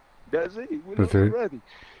 That's it. We That's lose it. already.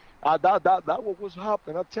 That what was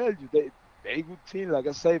happening. I tell you, they good team, like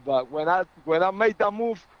I say. But when I made that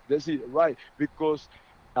move, that's it, right? Because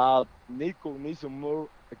Nico needs some more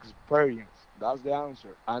experience. That's the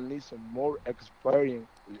answer. I need some more experience.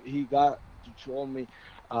 He got to show me,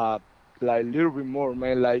 like a little bit more,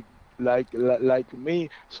 man. Like me.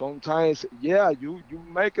 Sometimes, yeah, you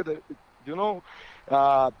make it. You know,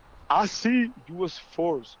 uh, I see you was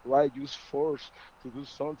forced, right? You was forced to do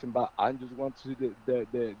something, but I just want to see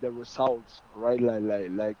the results, right?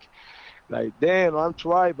 Like, damn, I'm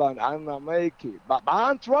trying, but I'm not make it. But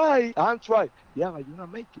I'm trying. Yeah, but you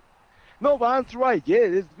not make it. No, but I'm trying. Yeah,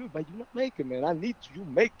 it's good, but you not make it, man. I need you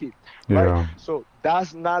make it, right? Yeah. So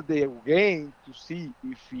that's not the game to see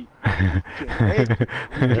if he can make it.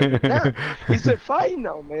 He can't. It's a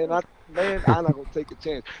final, man. I'm not gonna take a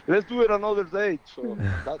chance. Let's do it another day. So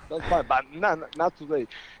that's fine, but not today.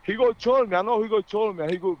 He go tell me. I know he go tell me.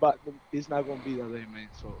 He go, but it's not gonna be that day, man.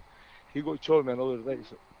 So he go tell me another day.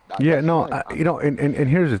 So Yeah, that's no, fine. you know, and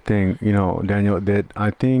here's the thing, you know, Daniel, that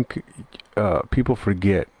I think people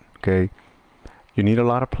forget, okay? You need a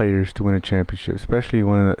lot of players to win a championship, especially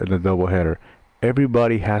when in a doubleheader.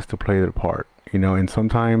 Everybody has to play their part, you know, and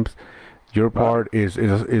sometimes your Right. part is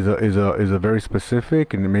a very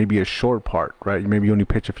specific and maybe a short part, right? Maybe you only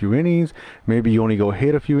pitch a few innings, maybe you only go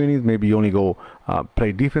hit a few innings, maybe you only go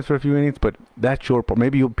play defense for a few innings, but that's your part.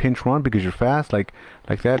 Maybe you'll pinch run because you're fast, like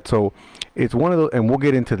that. So it's one of those, and we'll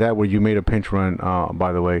get into that where you made a pinch run,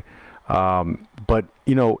 by the way. But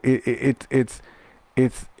you know, it's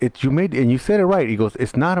you made, and you said it right. He goes,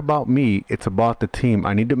 it's not about me, it's about the team.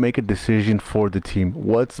 I need to make a decision for the team.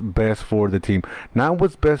 What's best for the team, not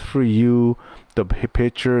what's best for you, the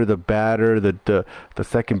pitcher, the batter, the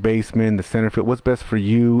second baseman, the center field. What's best for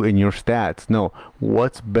you and your stats? No,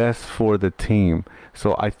 what's best for the team.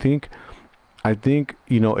 So I think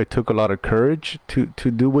you know, it took a lot of courage to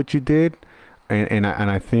do what you did, and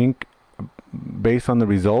I think, based on the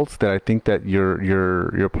results, that I think that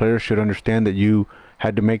your players should understand that you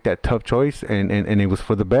had to make that tough choice, and it was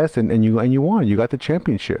for the best, and you won. You got the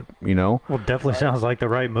championship, you know. Well, definitely sounds like the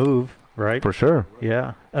right move, right? For sure.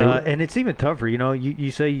 Yeah. It- And it's even tougher, you know,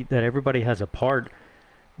 you say that everybody has a part,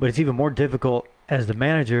 but it's even more difficult as the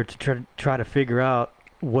manager to try to figure out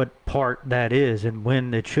what part that is and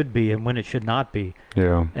when it should be and when it should not be.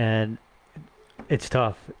 Yeah. And it's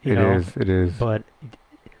tough, you It know. is. It is. But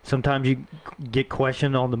sometimes you get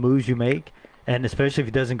questioned on the moves you make, and especially if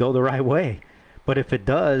it doesn't go the right way. But if it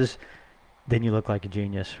does, then you look like a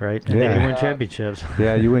genius, right? And then Yeah. you win championships.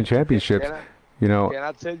 Yeah, you win championships. You know. Can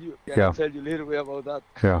I tell you? Can Yeah. I tell you a little bit about that?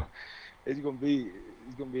 Yeah. It's gonna be.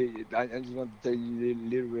 I just want to tell you a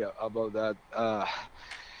little bit about that.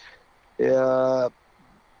 Yeah,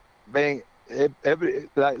 man. every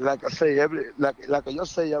like I say like I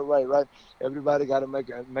just say you're right. Everybody gotta make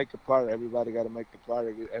a part. Everybody gotta make a part.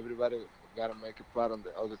 Everybody gotta make a part on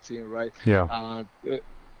the other team, right? Yeah.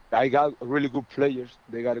 I got really good players.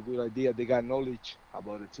 They got a good idea. They got knowledge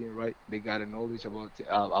about the team, right? They got a knowledge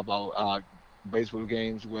about baseball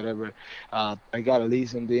games, whatever. I gotta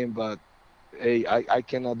listen to them, but hey, I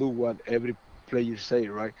cannot do what every player say,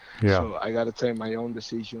 right? Yeah. So I gotta take my own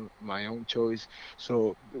decision, my own choice.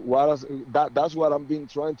 So that's what I'm been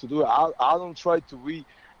trying to do. I don't try to be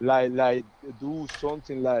like do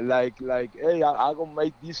something like hey, I gonna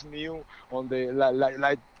make this new on the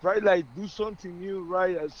like try like do something new,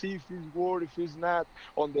 right? And see if it's worth, if it's not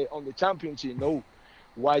on the championship. No,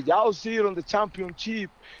 what y'all see on the championship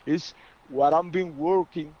is what I'm been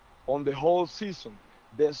working on the whole season.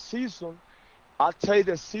 The season, I take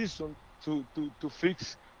the season to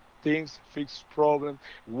fix things, fix problems,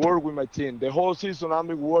 work with my team. The whole season I'm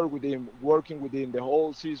been working with him the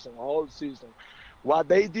whole season, What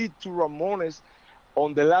they did to Ramones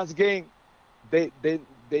on the last game, they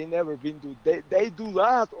never been do. They do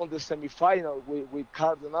that on the semifinal with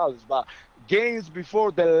Cardinals, but games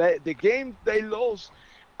before the game they lost,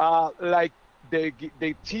 like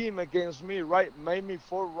the team against me, right, made me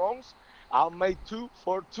 4 runs. I made 2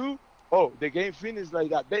 for 2. Oh, the game finished like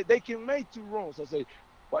that. They can make 2 runs. I say,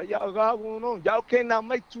 what y'all got going on? Y'all cannot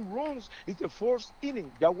make 2 runs. It's the first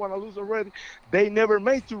inning. Y'all want to lose already? They never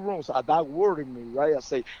made 2 runs. That worried me, right? I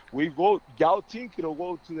say, y'all think it'll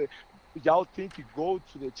go to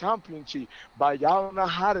the championship, but y'all know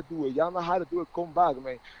how to do it. Y'all know how to do it. Come back,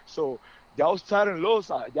 man. So y'all starting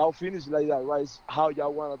lost. Y'all finish like that, right? It's how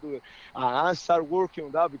y'all want to do it. And I start working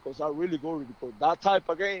on that because I really go because that type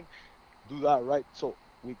of game, do that, right? So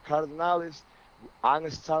with Cardinals, I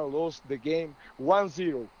start lost the game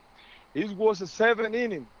 1-0. It was a 7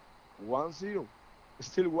 inning, 1-0,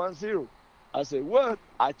 still 1-0. I said, what?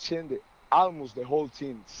 I changed it. Almost the whole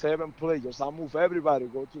team, 7 players. I move everybody,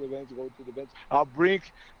 go to the bench. I bring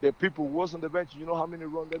the people who was on the bench. You know how many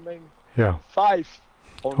runs they made? Yeah. 5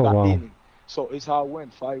 on that wow. inning. So it's how I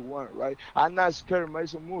went, 5-1, right? I'm not scared to make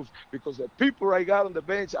some moves because the people I got on the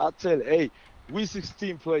bench, I tell, hey, we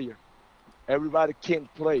 16 players. Everybody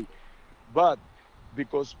can't play. But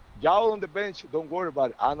because y'all on the bench, don't worry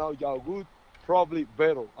about it. I know y'all good, probably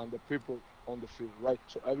better on the people on the field, right?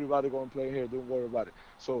 So everybody going to play here, don't worry about it.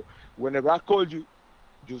 So whenever I call you,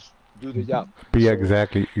 just do the job. Yeah, so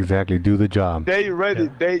exactly. Do the job. They ready.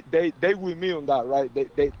 Yeah. They with me on that, right?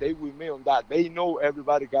 They with me on that. They know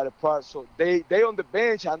everybody got a part. So they on the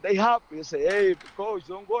bench and they happy. They say, hey, coach,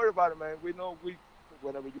 don't worry about it, man. We know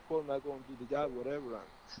whenever you call me, I'm going to do the job, whatever.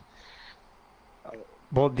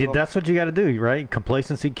 Well, that's what you got to do, right?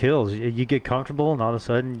 Complacency kills. You get comfortable, and all of a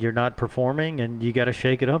sudden you're not performing, and you got to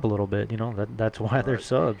shake it up a little bit. You know that's why they're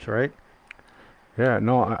subs, right? Yeah,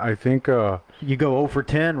 no, I think you go 0 for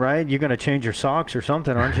 10, right? You're gonna change your socks or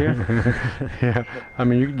something, aren't you? yeah, I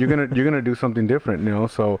mean you're gonna do something different, you know.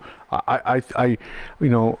 So I you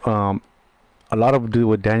know, a lot of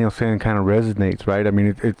what Daniel's saying kind of resonates, right? I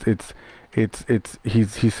mean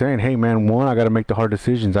he's saying, hey man, I got to make the hard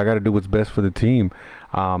decisions. I got to do what's best for the team.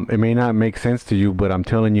 It may not make sense to you, but I'm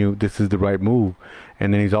telling you this is the right move.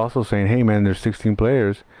 And then he's also saying, hey man, there's 16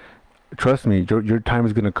 players. Trust me, your time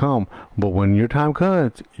is gonna come. But when your time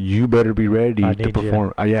comes, you better be ready to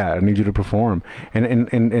perform. Yeah, I need you to perform. And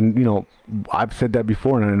you know, I've said that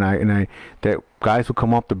before, and I that guys who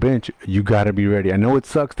come off the bench, you gotta be ready. I know it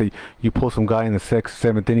sucks that you pull some guy in the 6th,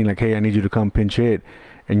 7th inning, like, hey, I need you to come pinch hit.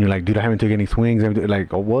 And you're like, dude, I haven't taken any swings.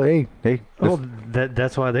 Like, oh, well, hey. Well,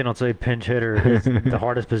 that's why they don't say pinch hitter is the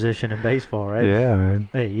hardest position in baseball, right? Yeah, man.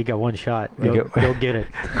 Hey, you got one shot. Go get it.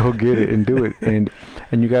 Go get it and do it.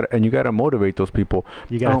 And you got to motivate those people.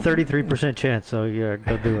 You got a 33% chance, so yeah,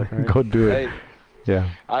 go do it. Right? Go do it. Hey, yeah.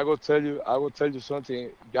 I will tell you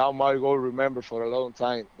something. Y'all might go remember for a long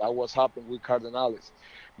time. That was happened with Cardinals,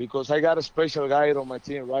 because I got a special guy on my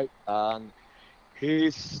team, right? And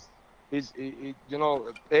he's you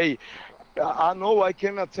know, hey, I know I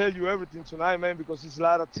cannot tell you everything tonight, man, because it's a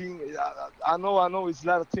lot of things. I know it's a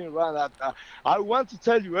lot of things, right? I want to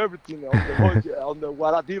tell you everything on the whole,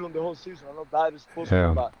 what I did on the whole season. I know that is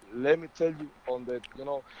possible, but let me tell you on the, you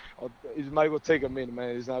know, it might go take a minute,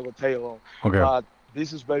 man. It's not gonna take long. Okay. But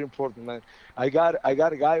this is very important, man. I got a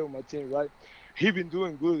guy on my team, right? He been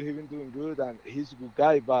doing good, and he's a good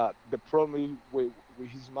guy. But the problem is with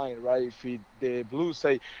his mind, right? If the Blues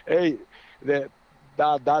say, hey, that's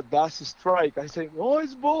a strike, I say, no,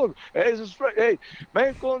 it's ball. Hey, it's a strike. Hey,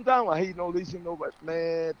 man, calm down. And he no listen, no, but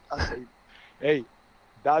man, I say, hey,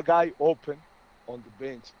 that guy open on the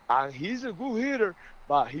bench, and he's a good hitter,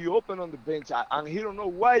 but he open on the bench, and he don't know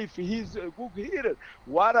why if he's a good hitter.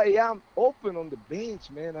 What I am open on the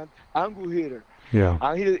bench, man, and I'm good hitter. Yeah.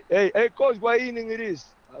 And he, hey, coach, what inning it is?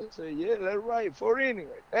 I say, yeah, that's right, 4 innings.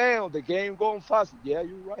 Damn, the game going fast. Yeah,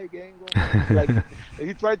 you're right, game going fast. Like,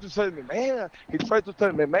 he tried to tell me,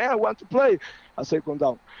 man, I want to play. I say, come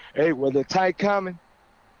down. Hey, when the time coming,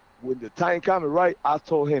 right, I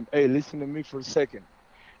told him, hey, listen to me for a second.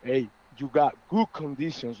 Hey, you got good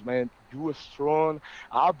conditions, man. You are strong.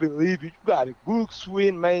 I believe you got a good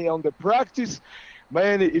swing, man, on the practice.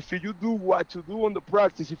 Man, if you do what you do on the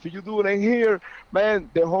practice, if you do it in here, man,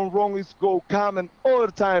 the home run is go coming all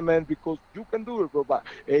the time, man, because you can do it, bro. But,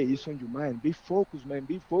 hey, it's on your mind. Be focused, man.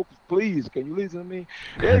 Be focused. Please, can you listen to me?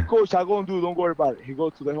 Hey, coach, I'm going to do it. Don't worry about it. He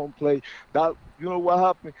goes to the home plate. That, you know what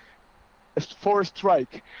happened? It's 4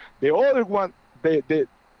 strike. The other one, the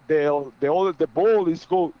ball is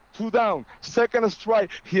go 2 down. 2nd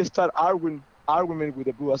strike, he start arguing with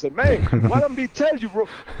the blue. I said, man, what I'm be tell you, bro?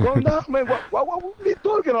 Calm down, man. What we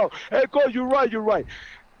talking about? Hey, coach, you're right.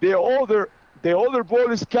 The other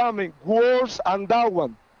ball is coming worse than that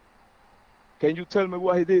one. Can you tell me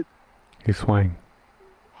what he did? He swung.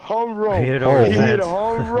 Home run. He hit a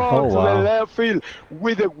home run to wow. the left field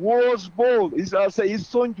with the worst ball. I say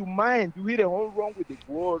it's on your mind. You hit a home run with the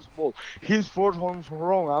worst ball. His 4th home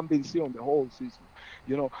run I've been seeing on the whole season.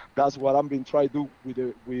 You know, that's what I've been trying to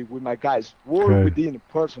do with my guys. Work within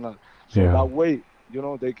personal. So that way, you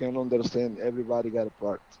know, they can understand everybody got a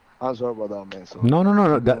part. I'm sorry about that, man. So, No.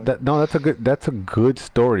 That's a good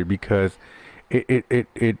story because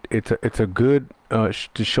it's a good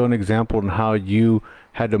to show an example on how you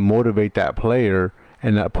had to motivate that player,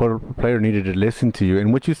 and that player needed to listen to you.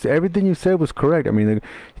 And what you said, everything you said was correct. I mean,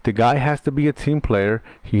 the guy has to be a team player.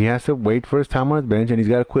 He has to wait for his time on his bench, and he's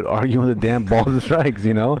got to quit arguing with the damn balls and strikes,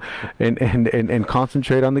 you know, and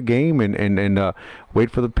concentrate on the game and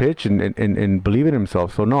wait for the pitch and believe in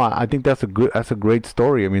himself. So no, I think that's a great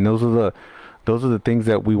story. I mean, those are the things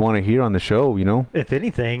that we want to hear on the show, you know. If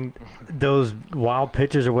anything, those wild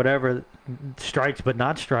pitches or whatever, strikes but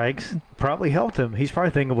not strikes, probably helped him. He's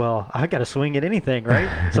probably thinking, well, I got to swing at anything,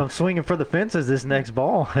 right? So I'm swinging for the fences this next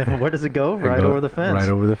ball. Where does it go? Right over the fence. Right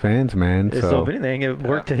over the fence, man. So if anything, it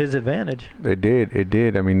worked to his advantage. It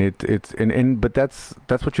did. I mean, but that's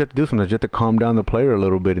what you have to do sometimes. You have to calm down the player a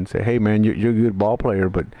little bit and say, hey, man, you're a good ball player,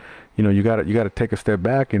 but you know, you got to take a step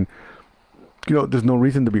back and. You know, there's no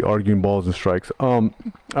reason to be arguing balls and strikes. I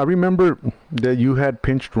remember that you had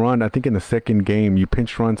pinched run. I think in the 2nd game, you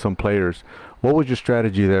pinched run some players. What was your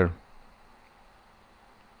strategy there?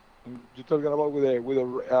 You're talking about with the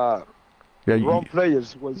wrong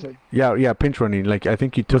players, what you say? Yeah, pinch running. Like I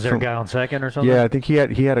think you took. Was there a guy on 2nd or something? Yeah, I think he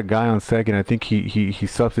had a guy on 2nd. I think he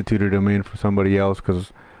substituted him in for somebody else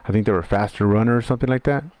because I think they were a faster runner or something like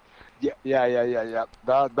that. Yeah.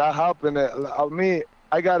 That happened.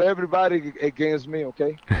 I got everybody against me,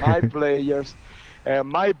 okay? My players,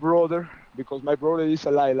 my brother, because my brother is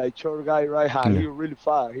a like short guy, right? Yeah. He really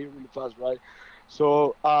fast, right?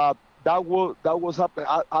 So that was happening.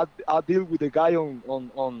 I deal with the guy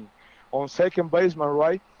on 2nd baseman,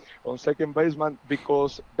 right? On 2nd baseman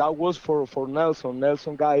because that was for Nelson.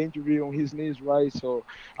 Nelson got injury on his knees, right? So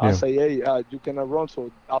I say, hey, you cannot run.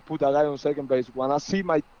 So I put that guy on 2nd base. When I see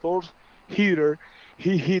my third hitter,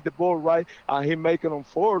 he hit the ball right, and he make it on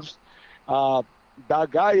 4th. That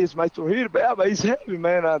guy is my third hitter, but he's heavy,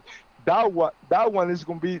 man. And that one is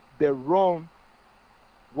gonna be the run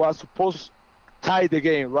was supposed to tie the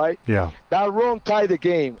game, right? Yeah. That run tied the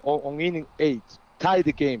game on inning 8, tied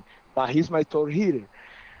the game. But he's my third hitter.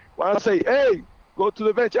 When I say, hey, go to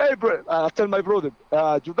the bench. Hey, bro, I tell my brother,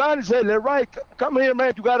 Jordan said, right, come here,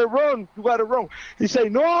 man. You got to run. He say,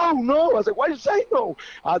 no. I said, why you say no?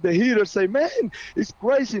 The hitter say, man, it's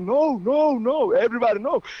crazy. No. Everybody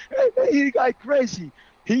know. Hey, man, he got crazy.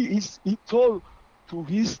 He told to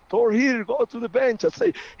his third hitter, go to the bench. I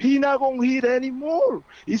say, he not going to hit anymore.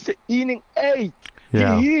 It's the inning 8.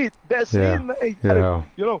 Yeah. He hit. That's it, man. Yeah.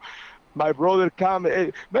 You know, my brother come,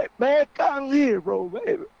 hey, man, come here, bro,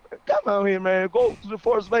 man. Come out here, man. Go to the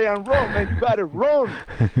 4th base and run, man. You got to run.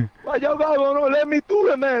 But y'all got to know. Let me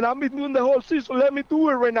do it, man. I've been doing the whole season. Let me do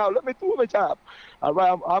it right now. Let me do my job. All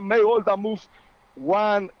right, I made all that moves,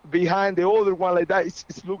 one behind the other one like that. It's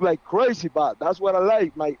look like crazy, but that's what I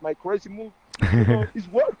like. My crazy move, you know, it's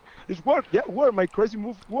work. It's work. Yeah, work. My crazy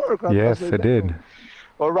move work. Yes, it did.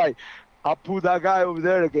 All right. I put that guy over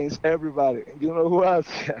there against everybody. You know who else?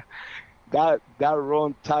 That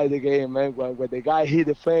run tied the game, man. When the guy hit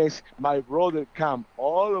the fence, my brother come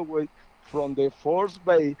all the way from the first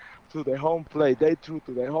base to the home plate. They threw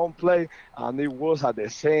to the home plate, and it was at the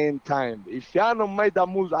same time. If Yano made that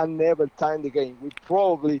move, I never timed the game. We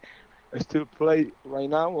probably still play right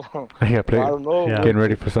now. Yeah, I don't know. Yeah. getting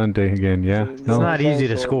ready for Sunday again. Yeah, It's It's no, not easy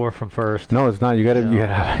to so- score from first. no, it's not. You gotta,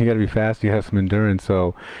 Yeah. you gotta be fast. You have some endurance.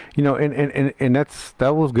 So, and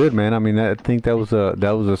that was good, man. I mean, I think that was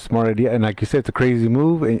a smart idea. And like you said, it's a crazy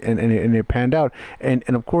move, and it panned out. And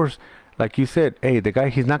of course, like you said, hey, the guy,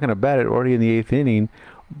 he's not gonna bat it already in the eighth inning.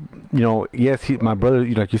 Yes, my brother,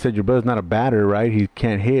 like you said, your brother's not a batter, right? He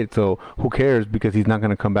can't hit, so who cares? Because he's not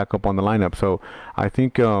gonna come back up on the lineup. So, I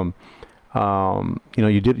think, you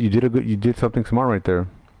did something smart right there.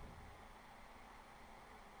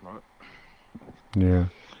 Right. Yeah.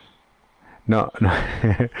 No.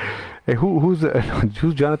 Hey, who's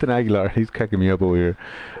Jonathan Aguilar? He's cracking me up over here.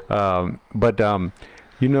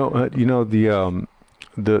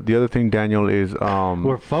 The other thing, Daniel, is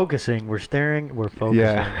We're focusing. We're staring. We're focusing.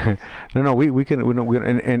 yeah. No, we can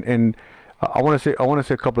and I want to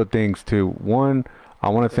say a couple of things too. One, I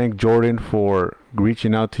want to thank Jordan for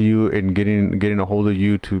reaching out to you and getting a hold of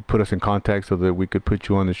you to put us in contact so that we could put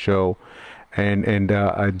you on the show. And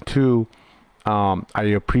two, I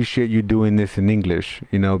appreciate you doing this in English,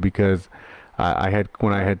 because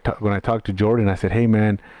when I talked to Jordan, I said, hey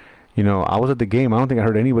man, I was at the game. I don't think I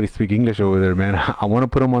heard anybody speak English over there, man. I want to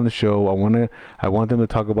put them on the show. I want them to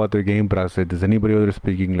talk about their game, but I said, does anybody over there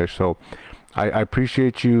speak English? So I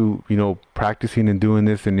appreciate you, practicing and doing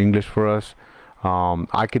this in English for us.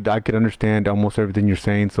 I could understand almost everything you're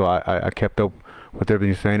saying, so I kept up with everything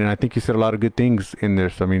you're saying, and I think you said a lot of good things in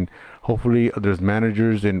this. I mean, hopefully there's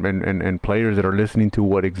managers and players that are listening to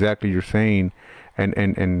what exactly you're saying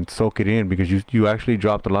and soak it in, because you actually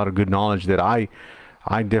dropped a lot of good knowledge that I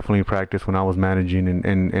definitely practiced when I was managing,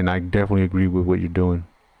 and I definitely agree with what you're doing.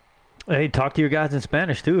 Hey, talk to your guys in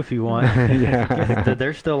Spanish too if you want. Yeah.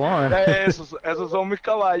 They're still on. Esos son mis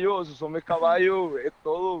caballos, esos son mis caballos, es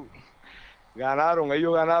todo. Ganaron,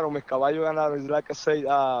 ellos ganaron, mis caballos ganaron. It's like I say,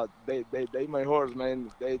 they my horse, man.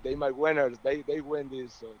 They my winners. They win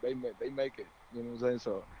this, so they make it. You know what I'm saying?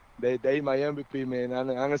 So they my MVP, man.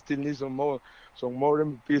 And I still need some more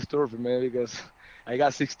MVP trophy, man, because I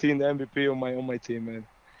got 16 MVP on my team, man.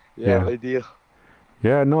 Yeah, Yeah. they did.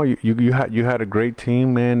 Yeah, no, you had a great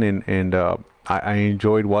team, man, and I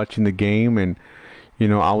enjoyed watching the game, and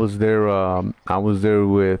I was there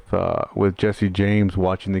with Jesse James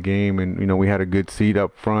watching the game, and we had a good seat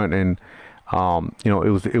up front, and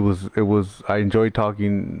it was I enjoyed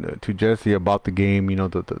talking to Jesse about the game,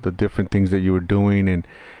 the different things that you were doing, and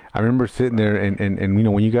I remember sitting there and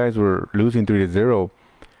when you guys were losing 3-0,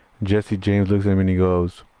 Jesse James looks at me and he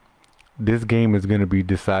goes, this game is going to be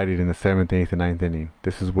decided in the 7th, 8th, and 9th inning.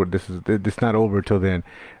 It's not over till then.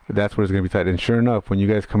 That's where it's going to be decided. And sure enough, when you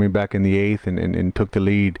guys coming back in the 8th and took the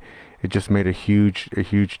lead, it just made a huge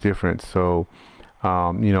difference. So,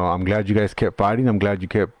 I'm glad you guys kept fighting. I'm glad you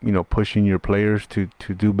kept, pushing your players to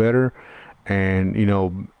do better. And,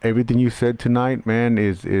 everything you said tonight, man,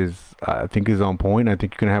 is I think is on point. I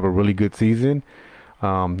think you're going to have a really good season.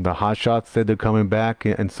 The Hot Shots said they're coming back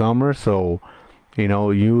in summer, so the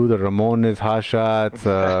Ramones, Hot Shots,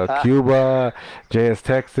 Cuba, JS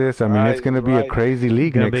Texas. I mean, it's going to be a crazy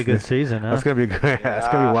league Gonna be a next good year. season, huh? That's going to be good. That's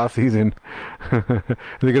going to be a wild season. They're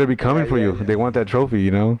going to be coming for you. Yeah. They want that trophy,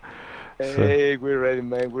 So- Hey, we're ready,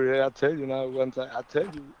 man. We're ready. I tell you now, one time. I tell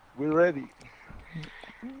you, we're ready.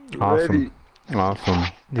 We're Awesome. ready. Awesome.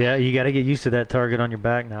 Yeah, you got to get used to that target on your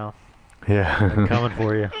back now. Yeah. Coming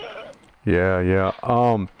for you. Yeah.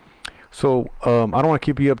 So I don't want to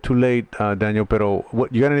keep you up too late, Daniel. Pero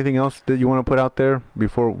what you got anything else that you want to put out there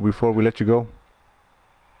before we let you go?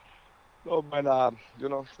 Oh man, I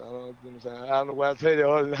don't know what to tell you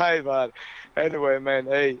all night, but anyway, man,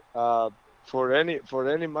 hey, for any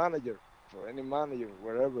manager,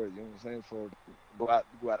 wherever, you know what I'm saying, for what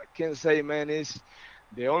I can say, man, is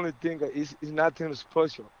the only thing is nothing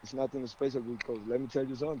special. It's nothing special because let me tell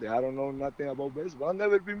you something. I don't know nothing about baseball. I've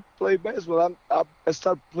never been play baseball. I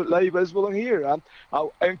started play baseball in here.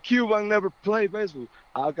 In Cuba, I never played baseball.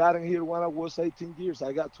 I got in here when I was 18 years.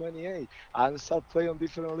 I got 28. I started playing on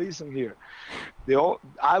different leagues in here.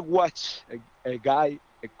 I watch a guy,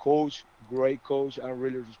 a coach, great coach. I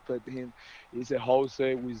really respect him. He's a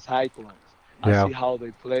Jose with Htown. Yeah. I see how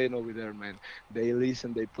they playing over there, man. They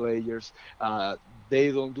listen to players. They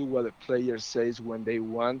don't do what the player says when they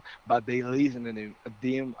want, but they listen to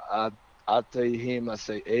them. I tell him, I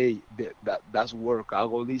say, hey, that's work. I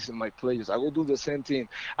go listen my players. I go do the same thing.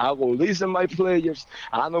 I go listen my players.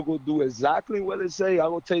 I don't go do exactly what they say. I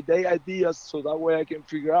go take their ideas so that way I can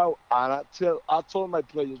figure out. And I told my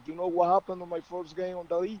players, you know what happened on my first game on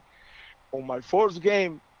the league? on my first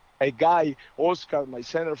game, a guy, Oscar, my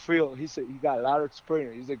center field, he said he got a lot of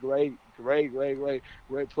experience. He's a great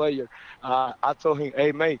player. I told him,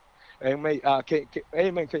 hey mate,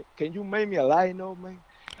 can you make me a line-up, man?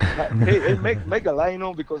 Hey, make a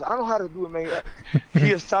line-up because I don't know how to do it, man.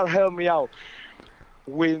 He started helping me out.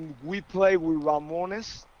 When we play with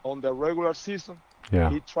Ramones on the regular season, Yeah.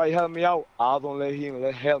 he tried to help me out. I don't let him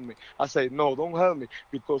help me. I say, no, don't help me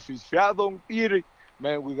because if I don't eat it,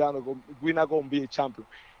 man, we're not gonna be a champion.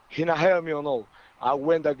 He not help me or no. I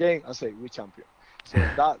win the game. I say we champion. So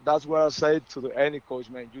that's what I say to any coach,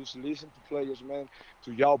 man. Just listen to players, man.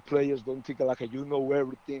 To y'all players, don't think like you know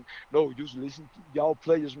everything. No, just listen to y'all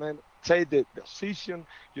players, man. Take the decision.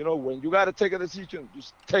 You know, when you gotta take a decision,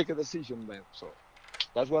 just take a decision, man. So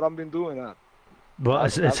that's what I've been doing. Well,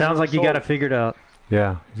 it sounds like you got it figured out.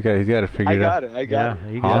 Yeah, he's got to figure it out. I got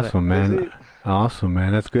it. You got Awesome, man. Awesome,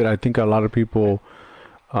 man. That's good. I think a lot of people,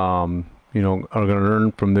 you know, are gonna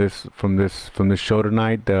learn from this show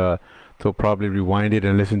tonight. They'll probably rewind it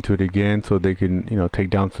and listen to it again so they can, you know,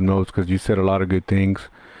 take down some notes because you said a lot of good things,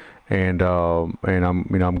 and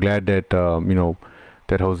I'm glad that you know,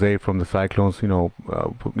 that Jose from the Cyclones, you know,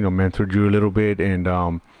 mentored you a little bit,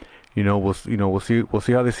 and you know, we'll see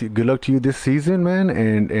how this. Good luck to you this season, man,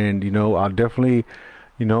 and you know, I'll definitely,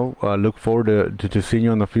 you know, look forward to seeing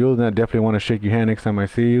you on the field, and I definitely want to shake your hand next time I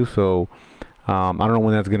see you. So. I don't know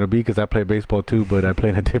when that's gonna be because I play baseball too, but I play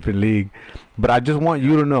in a different league. But I just want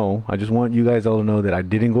you to know, I just want you guys all to know that I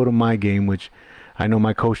didn't go to my game, which I know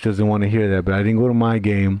my coach doesn't want to hear that, but I didn't go to my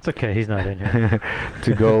game. It's okay, he's not in here.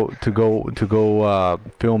 to go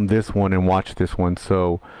film this one and watch this one.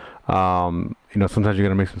 So, you know, sometimes you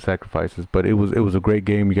gotta make some sacrifices. But it was a great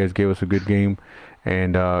game. You guys gave us a good game,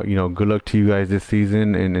 and you know, good luck to you guys this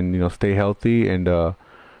season, and you know, stay healthy. And I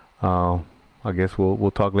guess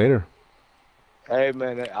we'll talk later. Hey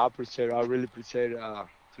man, I appreciate it. I really appreciate it.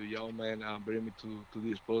 To y'all, man, bring me to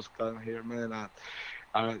this postcard here, man.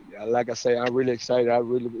 Like I say, I'm really excited. I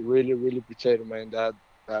really appreciate it, man.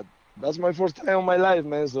 That's my first time in my life,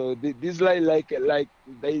 man. So this like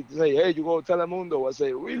they say, hey, you go to Telemundo. I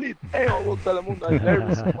say, really? Hey, I go to Telemundo. I'm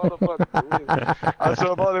nervous, motherfucker. Really. I'm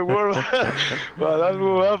so about the world, but that's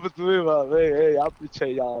what happened to me, man. Hey, I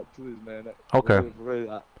appreciate y'all too, man. Okay. Really,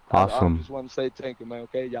 Awesome. I just want to say thank you, man.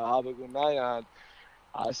 Okay, y'all have a good night, and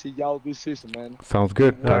I'll see y'all this season, man. Sounds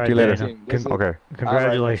good. All Talk right, to you later. Daniel. Okay.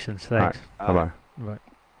 Congratulations. All right. Thanks. Bye-bye. Bye.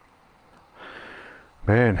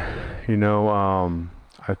 Man, you know,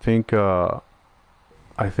 I think, I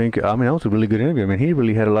mean, that was a really good interview. I mean, he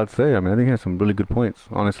really had a lot to say. I mean, I think he had some really good points,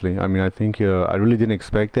 honestly. I mean, I think, I really didn't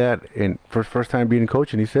expect that. And first time being a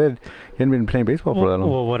coach, and he said he hadn't been playing baseball for that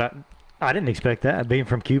long. Well, I didn't expect that. Being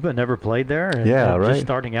from Cuba, never played there. And Yeah, right. Just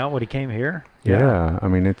starting out when he came here. Yeah. I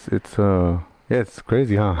mean, it's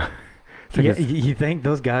crazy, huh? Yeah, you think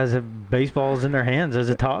those guys have baseballs in their hands as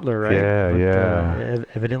a toddler, right? Yeah, but, yeah.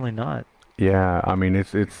 Evidently not. Yeah, I mean,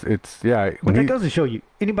 it's yeah. But that goes to show you,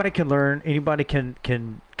 anybody can learn. Anybody can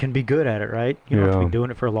be good at it, right? You don't have to be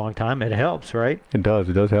doing it for a long time. It helps, right? It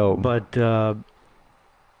does help. But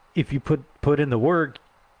if you put in the work,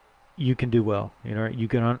 you can do well. You know, you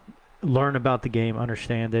can learn about the game,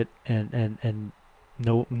 understand it, and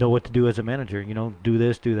know what to do as a manager. You know, do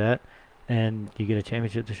this, do that, and you get a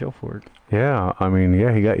championship to show for it. Yeah, I mean,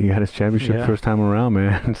 yeah, he got his championship first time around,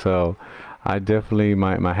 man. So I definitely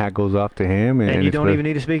my hat goes off to him. And you don't even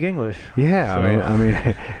need to speak English. Yeah, so. I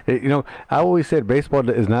mean, you know, I always said baseball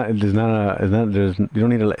it's not a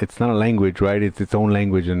language, right? It's its own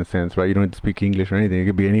language in a sense, right? You don't need to speak English or anything. It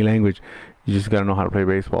could be any language. You just gotta know how to play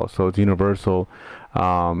baseball. So it's universal.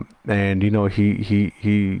 And you know, he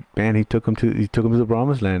took him to the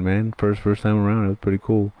promised land, man. First time around. It was pretty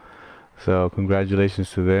cool. So congratulations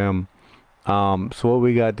to them. So what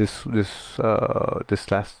we got this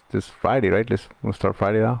Friday, right? We'll start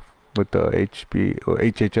Friday off with the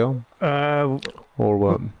HHL. Or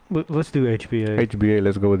what? Let's do HBA. HBA.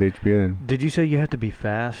 Let's go with HBA then. Did you say you have to be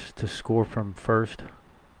fast to score from first?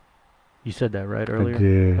 You said that right earlier? I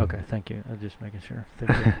did. Okay, thank you. I'm just making sure.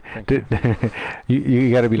 Thank you.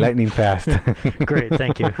 You got to be lightning fast. Great,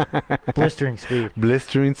 thank you. Blistering speed.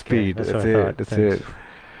 Blistering speed. Okay, that's it. That's it.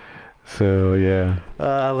 So yeah.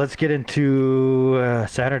 Let's get into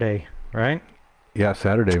Saturday, right? Yeah,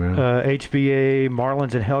 Saturday, man. HBA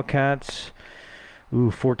Marlins and Hellcats.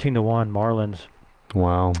 Ooh, 14-1 Marlins.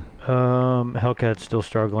 Wow. Hellcats still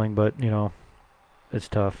struggling, but you know, it's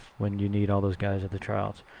tough when you need all those guys at the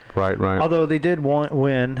tryouts. Right. Although they did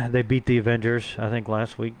win, they beat the Avengers, I think,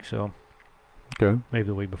 last week. So okay. Maybe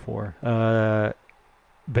the week before.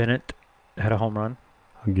 Bennett had a home run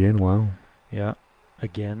again. Wow. Yeah.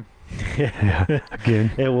 again. Yeah,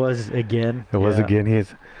 again. It was again. It was Yeah. again.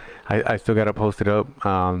 I still got to post it up.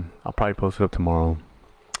 I'll probably post it up tomorrow.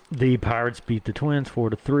 The Pirates beat the Twins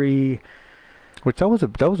 4-3. Which that was a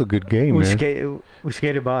good game, We man.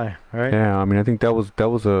 skated by, right? Yeah, I mean, I think I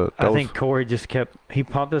think Corey just he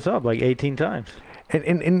popped us up like 18 times.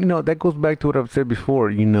 And you know, that goes back to what I've said before.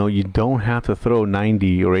 You know, you don't have to throw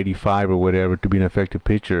 90 or 85 or whatever to be an effective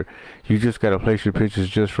pitcher. You just got to place your pitches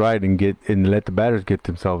just right and let the batters get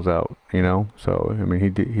themselves out, you know? So, I mean, he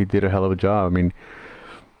did a hell of a job. I mean,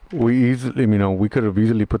 we could have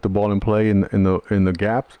easily put the ball in play in the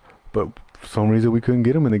gaps, but for some reason we couldn't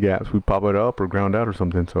get him in the gaps. We pop it up or ground out or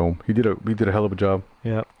something. So, he did a hell of a job.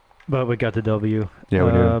 Yeah. But we got the W. Yeah,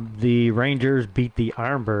 we did. The Rangers beat the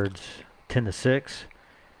Ironbirds 10-6.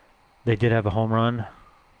 They did have a home run.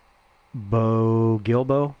 Bo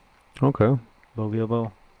Gilbo,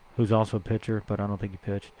 who's also a pitcher, but I don't think he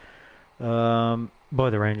pitched. Boy,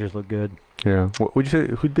 the Rangers look good. Yeah. What would you say?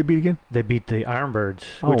 Who did they beat again? They beat the Ironbirds,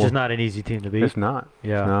 which is not an easy team to beat. It's not.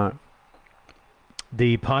 Yeah. It's not.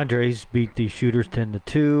 The Padres beat the Shooters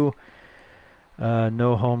 10-2.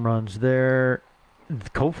 No home runs there. The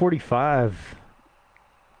Colt 45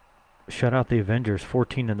 shut out the Avengers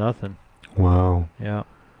 14-0. Wow. Yeah.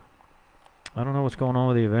 I don't know what's going on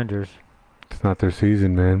with the Avengers. It's not their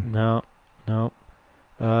season, man. No.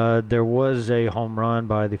 There was a home run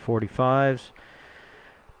by the 45s.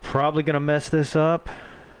 Probably going to mess this up.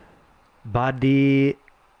 Badi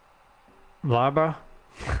Laba.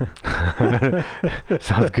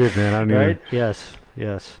 Sounds good, man. I don't Right? Yes.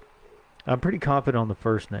 I'm pretty confident on the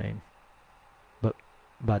first name. But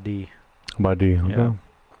Badi. Badi. Okay. Yeah.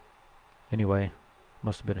 Anyway,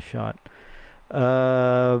 must have been a shot.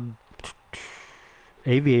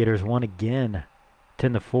 Aviators won again,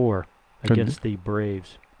 10-4 against the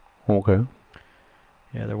Braves. Okay.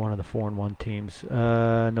 Yeah, they're one of the 4-1 teams.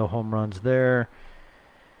 No home runs there.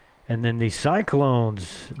 And then the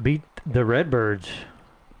Cyclones beat the Redbirds.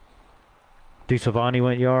 DeSalvani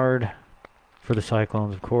went yard for the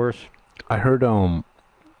Cyclones, of course. I heard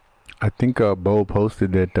I think Bo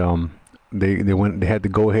posted that they had to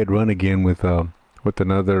go ahead run again with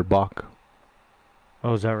another balk.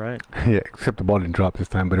 Oh, is that right? Yeah, except the ball didn't drop this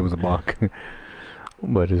time, but it was a balk.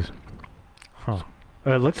 But it's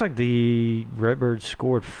It looks like the Redbirds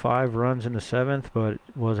scored 5 runs in the 7th, but it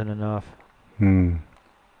wasn't enough. I'm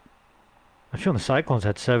showing the Cyclones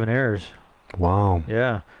had 7 errors. Wow.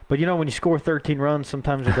 Yeah. But you know, when you score 13 runs,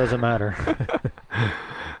 sometimes it doesn't matter.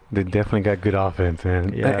 They definitely got good offense,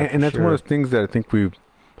 man. Yeah, and that's one of those things that I think we've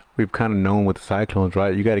kind of known with the Cyclones,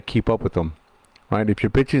 right? You got to keep up with them, right? If your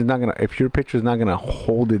pitcher's not gonna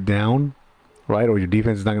hold it down, right, or your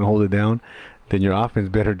defense is not gonna hold it down, then your offense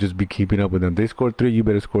better just be keeping up with them. They scored 3, you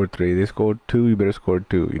better score 3. They scored 2, you better score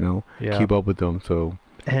 2. You know, keep up with them. So.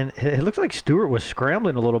 And it looks like Stewart was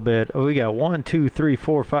scrambling a little bit. Oh, we got 1, 2, 3,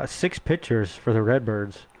 4, 5, 6 pitchers for the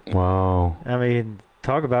Redbirds. Wow. I mean,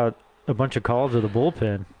 talk about a bunch of calls of the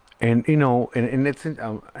bullpen. And you know, and it's and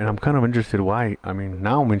I'm kind of interested why. I mean,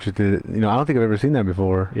 now I'm interested. You know, I don't think I've ever seen that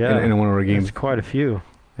before. Yeah, in one of our games. It's quite a few.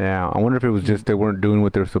 Yeah, I wonder if it was just they weren't doing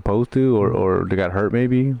what they're supposed to, or they got hurt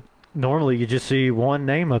maybe. Normally, you just see one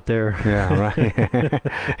name up there. Yeah,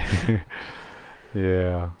 right.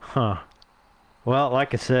 Yeah. Huh. Well,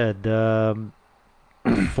 like I said,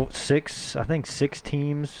 6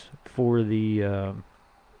 teams for the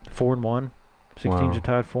 4-1. 6 teams are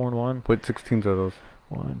tied 4-1. What 6 teams are those?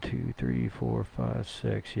 1, 2, 3, 4, 5,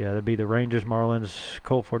 6. Yeah, that'd be the Rangers, Marlins,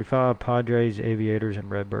 Colt 45, Padres, Aviators,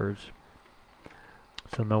 and Redbirds.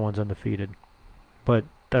 So no one's undefeated. But,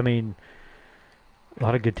 I mean, a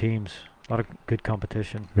lot of good teams. A lot of good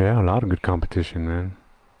competition. Yeah, a lot of good competition, man.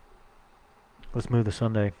 Let's move to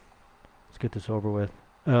Sunday. Let's get this over with.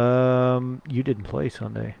 You didn't play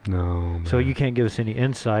Sunday. No, man. So you can't give us any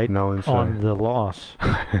insight, on the loss.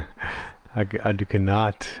 I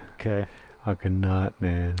cannot. Okay. I cannot,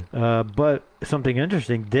 man. But something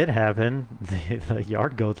interesting did happen. The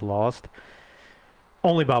Yard Goats lost.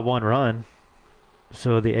 Only by 1 run.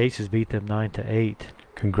 So the Aces beat them 9-8.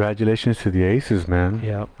 Congratulations to the Aces, man.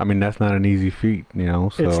 Yeah. I mean, that's not an easy feat, you know.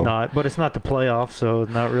 So. It's not, but it's not the playoffs, so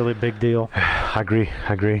not really a big deal. I agree.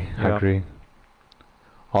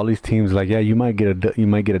 All these teams, like, yeah, you might get a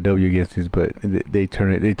W against these, but they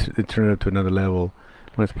turn it up to another level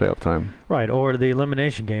when it's playoff time. Right, or the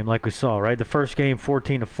elimination game, like we saw. Right, the first game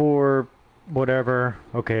 14-4, whatever.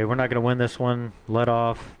 Okay, we're not going to win this one. Let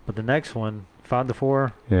off, but the next one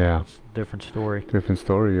 5-4. Yeah, it's a different story. Different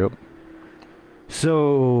story. Yep.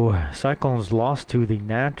 So Cyclones lost to the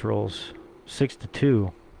Naturals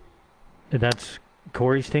 6-2. And that's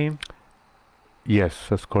Corey's team. Yes,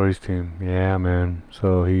 that's Corey's team. Yeah, man.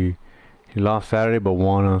 So he lost Saturday but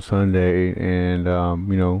won on Sunday, and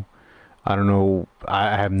I don't know.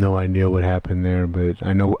 I have no idea what happened there, but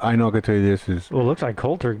I can tell you this is. Well, it looks like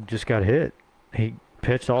Coulter just got hit. He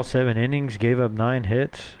pitched all 7 innings, gave up 9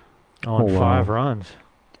 hits on Oh, wow. 5 runs.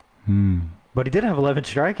 Hmm. But he did have 11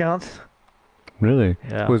 strikeouts. Really?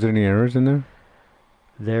 Yeah. Was there any errors in there?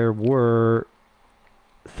 There were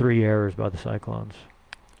 3 errors by the Cyclones.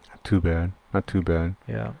 Not too bad. Not too bad.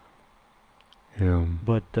 Yeah. Yeah.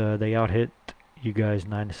 But they out-hit you guys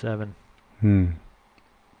 9-7. Man,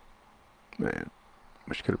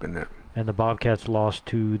 wish could have been there. And the Bobcats lost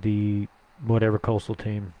to the whatever Coastal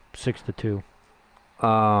team 6-2.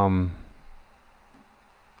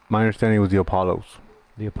 My understanding was the Apollos,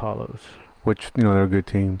 The Apollos. which they're a good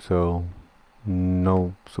team, so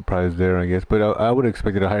no surprise there, I guess. But I would have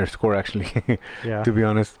expected a higher score actually, Yeah. to be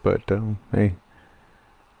honest. But hey,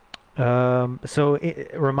 So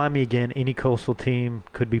remind me again, any Coastal team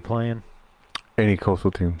could be playing. any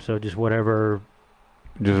Coastal team So just whatever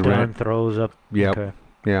just Dunn ran. throws up. Yep. Okay.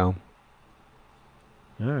 Yeah.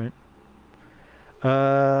 All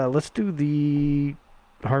right. Let's do the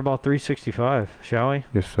Hardball 365, shall we?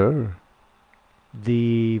 Yes, sir.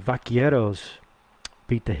 The Vaqueros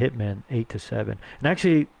beat the Hitmen 8-7. And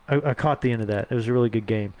actually, I caught the end of that. It was a really good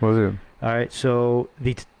game. What was it? All right, so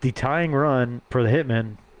the tying run for the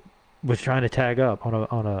Hitmen was trying to tag up on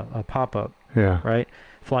a pop-up, Yeah. right?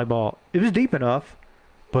 Fly ball. It was deep enough,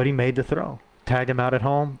 but he made the throw. Tagged him out at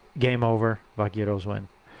home. Game over. Vaqueros win.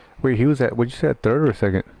 Wait, he was at, what'd you say, at third or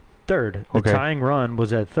second? Third. The Okay. tying run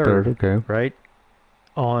was at Third, okay. right?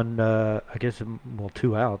 On, I guess,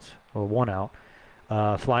 2 outs, or 1 out.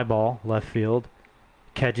 Fly ball, left field,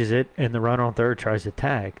 catches it, and the runner on third tries to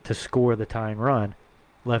tag to score the tying run.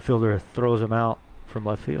 Left fielder throws him out from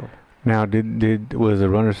left field. Now, was the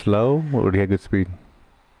runner slow, or did he have good speed?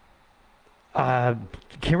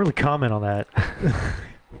 Can't really comment on that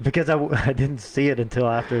because I didn't see it until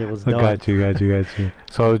after it was I done. got you.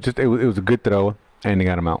 So it was a good throw, and they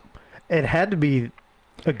got him out. It had to be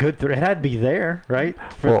a good throw. It had to be there, right?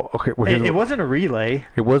 Well, okay. Well, It wasn't a relay.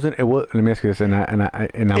 It wasn't. It was. Let me ask you this, and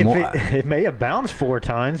It may have bounced 4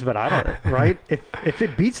 times, but I don't. Right? If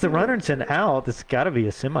it beats the runner and it's an out, it's got to be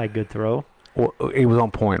a semi-good throw. well, it was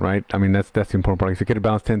on point, right? I mean, that's the important part. It could have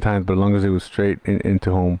bounced 10 times, but as long as it was straight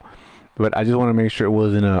into home. But I just want to make sure it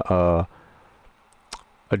wasn't a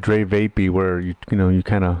Dre Vapey where you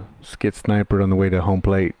kind of skid snipered on the way to home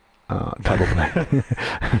plate type of play.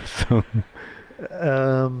 So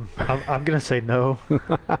I'm gonna say no.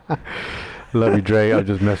 love you, Dre. I'm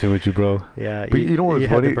just messing with you, bro. Yeah, But you know what's you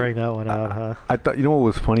had funny? to bring that one out, huh? I thought what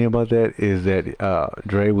was funny about that is that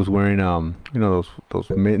Dre was wearing those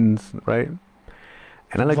mittens, right?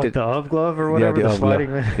 And I like Like that. the UV glove or whatever, the the UV sliding.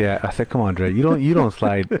 glove. Yeah, I said, come on, Dre. You don't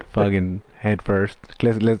slide fucking head first.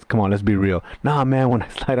 Let's come on. Let's be real. Nah, man. When I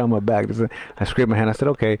slide on my back, I scraped my hand. I said,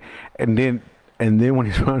 okay. And then when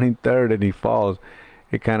he's running third and he falls,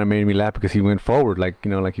 it kind of made me laugh because he went forward like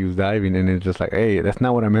he was diving, and it's just like, hey, that's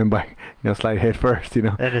not what I meant by slide head first. And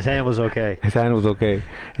his hand was okay. His hand was okay.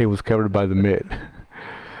 It was covered by the mitt.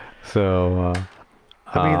 So.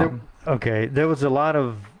 I mean, there was a lot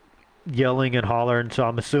of yelling and hollering, so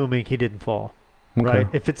I'm assuming he didn't fall. Okay. Right?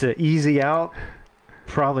 If it's an easy out,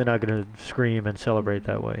 probably not going to scream and celebrate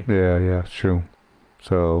that way. Yeah, it's true.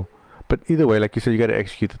 So, but either way, like you said, you got to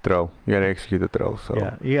execute the throw. So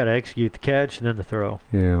Yeah, you got to execute the catch and then the throw.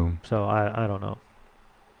 yeah. So I don't know.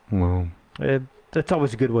 Well, That's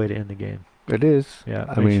always a good way to end the game. it is. Yeah,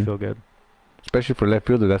 I makes mean, you feel good. especially for left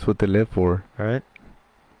fielder, that's what they live for. All right.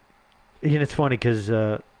 It's funny because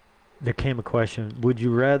there came a question: would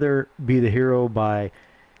you rather be the hero by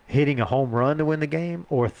hitting a home run to win the game,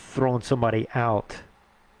 or throwing somebody out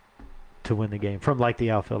to win the game from like the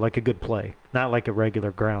outfield, like a good play, not like a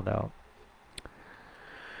regular ground out?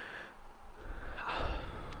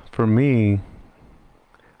 For me,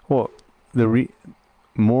 well,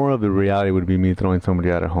 more of the reality would be me throwing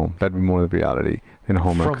somebody out at home. That'd be more of the reality than a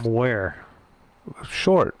home run. From where?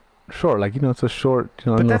 Short, like it's a short.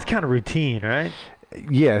 But that's kind of routine, right?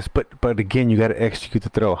 Yes, but again, you got to execute the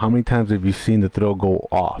throw. How many times have you seen the throw go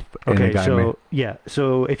off? And the Okay, guy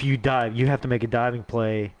so if you dive, you have to make a diving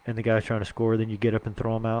play, and the guy's trying to score, then you get up and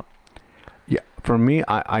throw him out. Yeah, for me,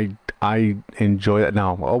 I enjoy that.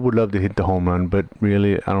 Now, I would love to hit the home run, but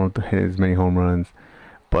really, I don't hit as many home runs.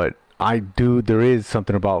 But I do. There is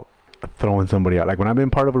something about throwing somebody out. Like when I've been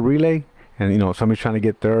part of a relay, and somebody's trying to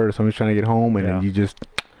get third, or somebody's trying to get home, and then you just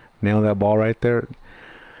nail that ball right there.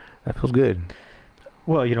 That feels good.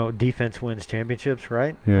 Well, defense wins championships,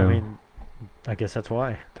 right? Yeah. I mean, I guess that's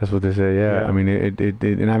why. That's what they say. Yeah. Yeah. I mean,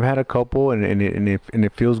 and I've had a couple, and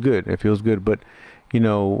it feels good. It feels good. But, I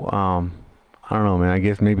don't know, man. I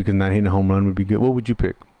guess maybe because not hitting a home run would be good. What would you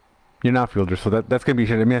pick? You're not fielder, so that's gonna be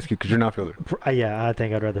shit. Let me ask you, because you're not fielder. Yeah, I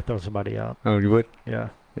think I'd rather throw somebody out. Oh, you would? Yeah.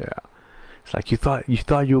 Yeah. It's like you thought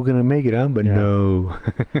you were gonna make it, huh? But Yeah. no.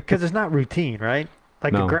 Because it's not routine, right?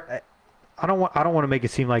 Like No. I don't want to make it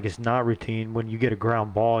seem like it's not routine when you get a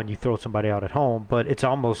ground ball and you throw somebody out at home, but it's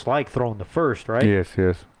almost like throwing the first, right? Yes.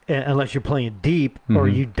 Unless you're playing deep or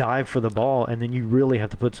Mhm. you dive for the ball and then you really have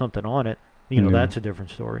to put something on it. Yeah. That's a different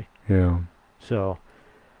story. Yeah. So,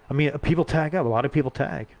 I mean, people tag up. A lot of people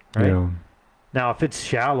tag, right? Yeah. Now, if it's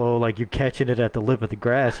shallow, like you're catching it at the lip of the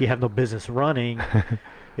grass, you have no business running.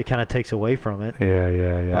 It kind of takes away from it.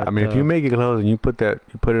 Yeah. But, I mean, if you make it close and you put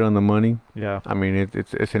it on the money, Yeah. I mean,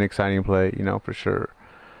 it's an exciting play, for sure.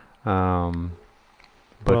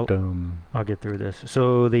 But I'll get through this.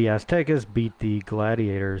 So the Aztecas beat the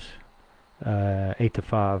Gladiators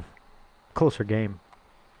 8-5. Closer game.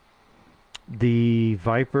 The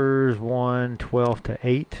Vipers won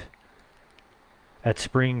 12-8 at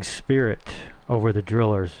Spring Spirit over the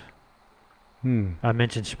Drillers. I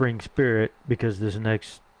mentioned Spring Spirit because this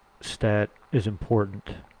next stat is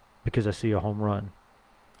important because I see a home run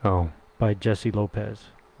Oh, by Jesse Lopez.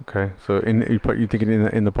 okay. So you think it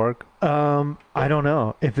in the park? I don't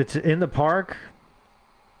know. If it's in the park,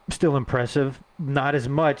 still impressive. Not as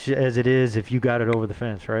much as it is if you got it over the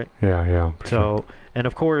fence, right? Yeah. for sure. So, and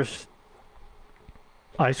of course,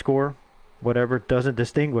 I score, whatever, doesn't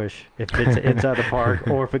distinguish if it's inside the park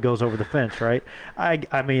or if it goes over the fence, right?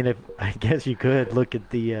 I mean, I guess you could look at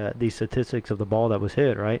the statistics of the ball that was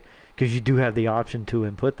hit, right? Because you do have the option to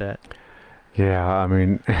input that. Yeah, I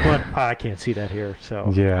mean, But I can't see that here,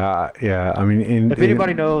 so. yeah. I mean, If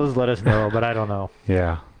anybody knows, let us know, but I don't know.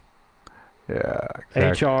 Yeah.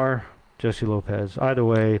 Exactly. HR, Jesse Lopez. Either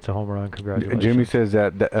way, it's a home run. Congratulations. Jimmy says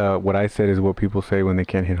that what I said is what people say when they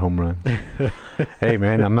can't hit home runs. Hey,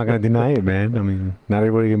 man, I'm not gonna deny it, man. I mean, not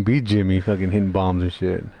everybody can beat Jimmy fucking hitting bombs and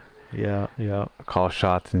shit. Yeah. Call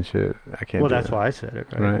shots and shit. I can't. Well, do that's that. why I said it,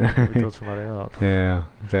 right? Right. We throw somebody out. Yeah,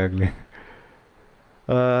 exactly.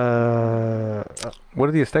 What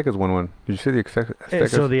did the Aztecas win? Did you say the Aztecas?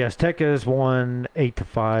 So the Aztecas won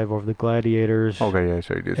 8-5 over the Gladiators. Okay, yeah,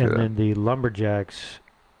 sure, you did say And that. then the Lumberjacks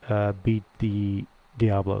beat the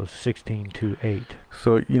Diablos 16-8.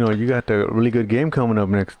 So you got the really good game coming up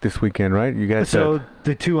this weekend, right? You got So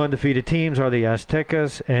the two undefeated teams are the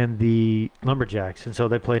Aztecas and the Lumberjacks, and so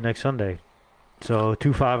they play next Sunday. So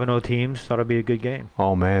 2 5-0 teams. Thought it'd be a good game.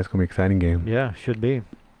 Oh man, it's gonna be an exciting game. Yeah, should be.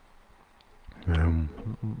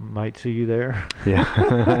 Might see you there. Yeah,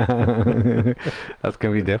 that's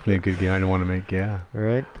gonna be definitely a good game. I don't want to make. Yeah. All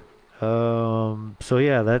right. So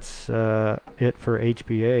yeah, that's it for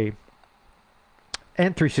HBA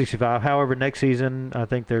and 365. However, next season I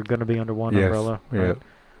think they're going to be under one umbrella. Yeah. Right?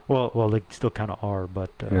 Well, they still kind of are,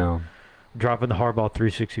 but Yeah. dropping the hardball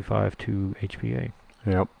 365 to HBA.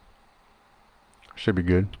 Yep. Should be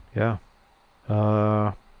good. Yeah.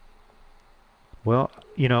 Well,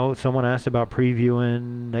 someone asked about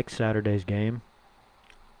previewing next Saturday's game.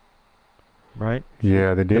 Right?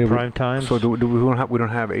 Yeah, they did. The prime times. So do we don't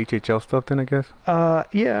have HHL stuff then? I guess.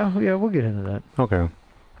 Yeah, we'll get into that. Okay.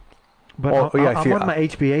 But Oh, yeah, I'm see, on my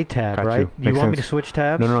HBA tab, got right? you. You Makes want me sense. to switch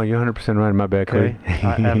tabs? No, you're 100% right. My bad, Okay.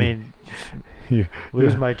 Cody. I mean, Yeah.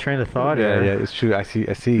 lose my train of thought Yeah, here. it's true. I see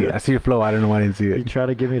your flow. I don't know why I didn't see You it. try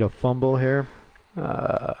to get me to fumble here.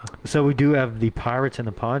 So we do have the Pirates and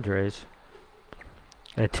the Padres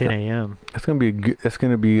at 10 a.m. That's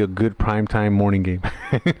gonna be a good primetime morning game.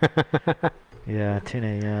 Yeah, 10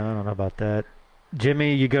 a.m. I don't know about that.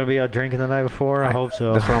 Jimmy, you gonna be out drinking the night before? I hope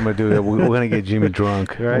so. That's what I'm gonna do. We're gonna get Jimmy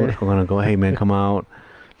drunk. Right. We're gonna go. Hey man, come out.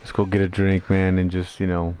 Let's go get a drink, man, and just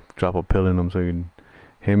drop a pill in him. So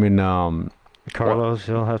him and Carlos,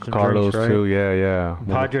 he'll have some Carlos drinks, right? too. Yeah.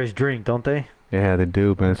 Padres drink, don't they? Yeah, they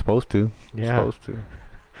do, man. It's supposed to. Yeah. Supposed to.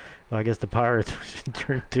 Well, I guess the Pirates should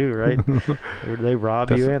drink too, right? They rob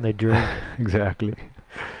That's- you and they drink. Exactly.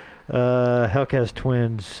 Hellcats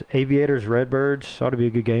Twins, Aviators, Redbirds. Ought to be a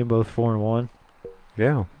good game, both 4-1.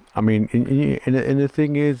 Yeah. I mean, and the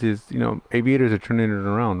thing is, Aviators are turning it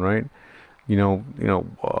around, right?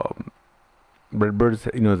 Redbirds,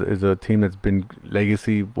 is a team that's been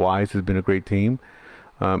legacy-wise has been a great team.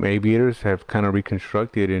 Aviators have kind of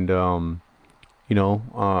reconstructed, and they're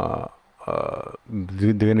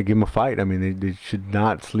gonna give them a fight. I mean, they should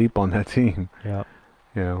not sleep on that team. Yeah.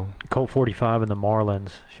 Colt Colt 45 and the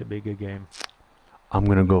Marlins should be a good game. I'm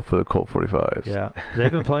gonna go for the Colt 45s. Yeah,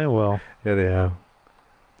 they've been playing well. Yeah, they have.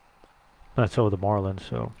 Not so with the Marlins.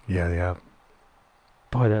 So Yeah, they have.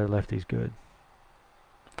 Boy, that lefty's good.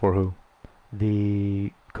 For who?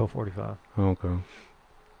 The Co 45. Okay.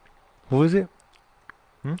 Who is it?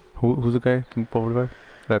 Who's the guy from 45?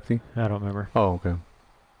 Lefty? I don't remember. Oh, okay.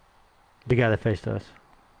 The guy that faced us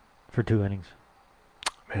for 2 innings.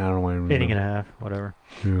 Man, I don't remember. Inning and a half, whatever.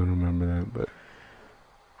 Yeah, I don't remember that, but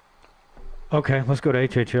Okay, let's go to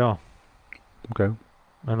HHL. okay.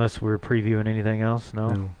 Unless we're previewing anything else,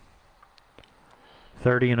 no?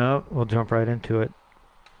 30 and up, we'll jump right into it.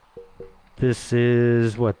 This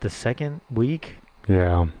is, what, the second week?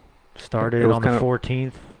 Yeah. Started on the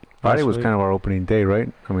 14th. Friday was kind of our opening day,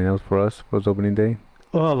 right? I mean, that was for us. Was opening day?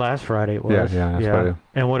 Well, last Friday it was. Yeah, last Friday.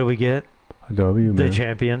 And what do we get? A W, The man.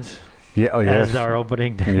 champions. Yeah, oh, yes. As our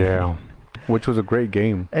opening day. Yeah. Which was a great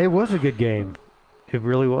game. It was a good game. It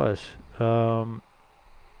really was.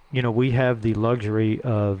 You know, we have the luxury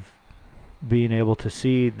of being able to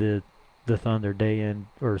see the Thunder day in,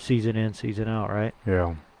 or season in, season out, right?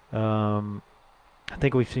 Yeah. I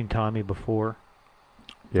think we've seen Tommy before.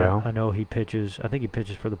 Yeah. I know he pitches. I think he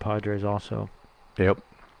pitches for the Padres also. Yep.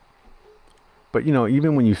 But, you know,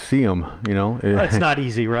 even when you see him, you know. It's not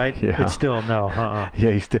easy, right? Yeah. It's still, no.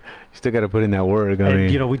 Yeah, you still got to put in that work. I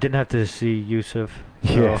mean, you know, we didn't have to see Yusuf.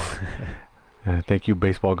 So. Yes. Thank you,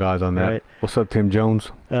 baseball gods, on that. Right. What's up, Tim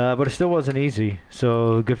Jones? But it still wasn't easy.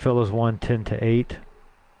 So Goodfellas won 10-8.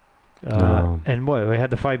 And what, we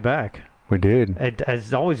had to fight back. We did.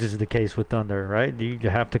 As always is the case with Thunder, right? You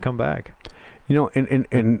have to come back. You know,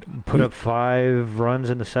 and put up 5 runs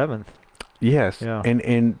in the 7th. Yes. Yeah.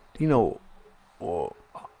 And you know,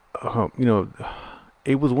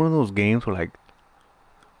 it was one of those games where, like,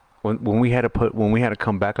 when we had to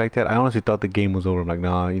come back like that, I honestly thought the game was over. I'm like,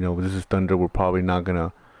 nah, you know, this is Thunder. We're probably not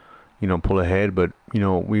gonna, you know, pull ahead. But, you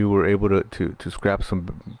know, we were able to scrap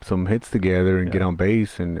some hits together and get on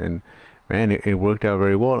base, and man, it worked out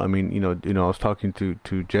very well. I mean, you know, I was talking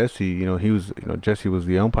to Jesse. You know, Jesse was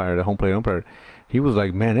the umpire, the home plate umpire. He was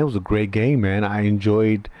like, man, it was a great game, man. I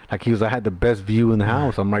enjoyed, like, I had the best view in the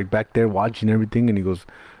house. I'm right back there watching everything, and he goes,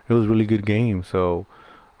 it was a really good game. So,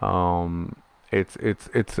 it's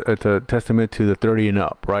a testament to the 30 and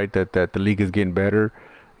up, right? That the league is getting better.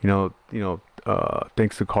 You know,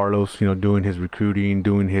 thanks to Carlos, you know, doing his recruiting,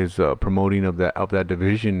 doing his promoting of that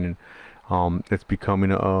division, and it's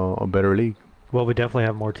becoming a better league. Well, we definitely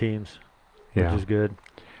have more teams, which is good.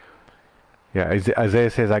 Yeah, Isaiah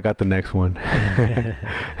says I got the next one. I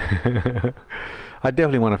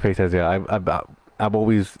definitely want to face Isaiah. I've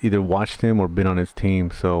always either watched him or been on his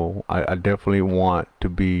team, so I definitely want to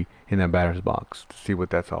be in that batter's box to see what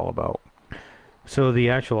that's all about. So the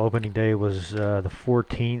actual opening day was the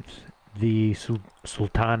 14th. The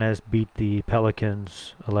Sultanes beat the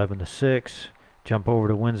Pelicans 11-6. Jump over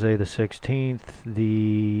to Wednesday the 16th.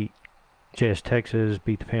 The JS Texas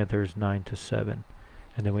beat the Panthers 9-7.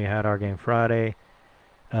 And then we had our game Friday.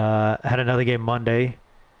 Had another game Monday.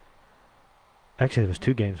 Actually, there was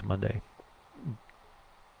 2 games Monday.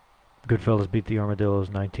 Goodfellas beat the Armadillos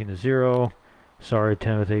 19-0. Sorry,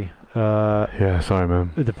 Timothy. Yeah, sorry,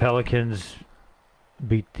 man. The Pelicans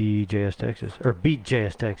beat the JS Texas, or beat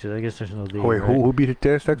JS Texas. I guess there's no D. Wait, right? who beat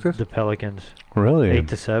JS Texas? The Pelicans. Really?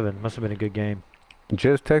 8-7. Must have been a good game.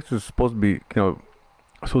 JS Texas is supposed to be, you know,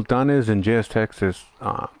 Sultanes and JS Texas.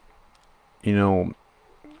 You know,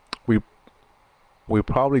 we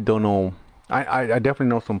probably don't know. I definitely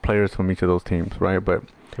know some players from each of those teams, right? But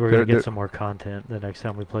we're going to get some more content the next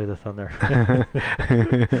time we play the Thunder.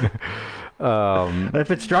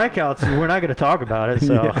 If it's strikeouts, we're not going to talk about it.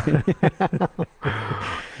 So.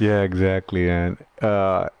 Yeah, exactly. And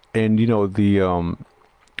you know, the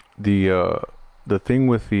thing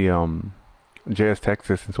with the JS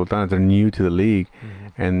Texas and Sultanes, they're new to the league,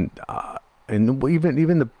 and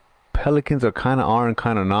even the Pelicans are and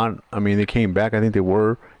kind of not. I mean, they came back. I think they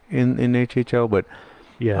were in HHL, but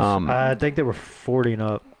yes, I think they were 40 and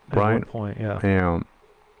up at one point. Yeah.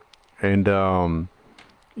 And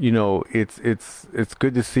you know, it's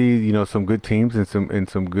good to see, you know, some good teams and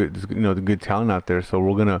some good, you know, the good talent out there. So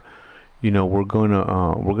we're gonna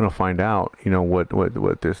find out, you know,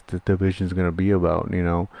 what this division is gonna be about. You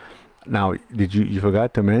know, now you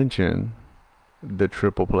forgot to mention the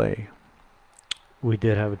triple play. We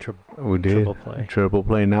did have a triple play. Triple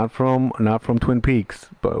play, not from Twin Peaks,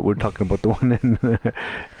 but we're talking about the one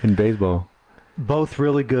in baseball. Both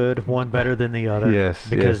really good, one better than the other. Yes,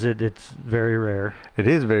 because it's very rare. It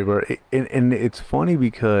is very rare, and it's funny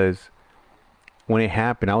because when it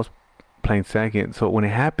happened, I was playing second, so when it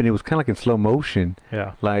happened, it was kind of like in slow motion.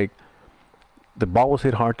 Yeah, like the ball was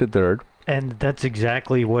hit hard to third. And that's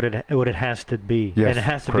exactly what it has to be. Yes, and it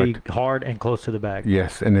has to be hard and close to the bag.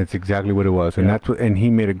 Yes, and it's exactly what it was. And that's what. And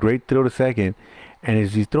he made a great throw to second, And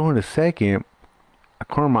as he's throwing a second, I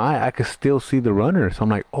corner my eye, I could still see the runner. So I'm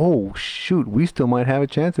like, oh shoot, we still might have a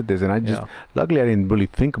chance at this. And I just, luckily I didn't really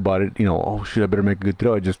think about it. Oh shoot, I better make a good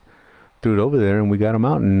throw. I just threw it over there and we got him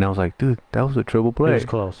out. And I was like, dude, that was a triple play. It was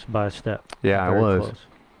close by a step. Yeah, it was. Close.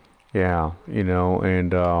 Yeah,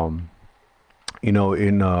 and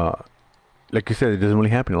like you said, it doesn't really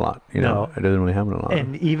happen a lot. It doesn't really happen a lot.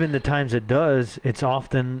 And even the times it does, it's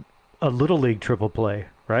often a little league triple play,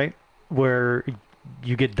 right? Where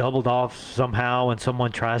you get doubled off somehow and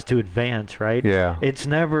someone tries to advance, right? Yeah. It's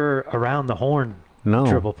never around the horn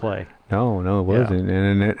triple play. No, it wasn't.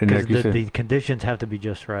 Yeah. And like you said, the conditions have to be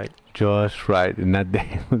just right. Just right. And that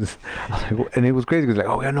day was, and it was crazy because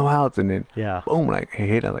we got no outs, and then boom, like he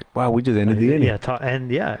hit. I was like, wow, we just ended the inning.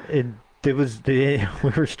 We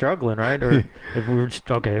were struggling, right? Or if we were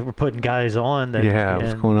we're putting guys on that.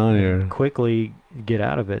 What's going on here? Quickly get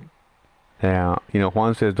out of it. Yeah,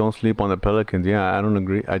 Juan says don't sleep on the Pelicans. Yeah, I don't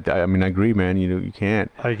agree. I mean, I agree, man. You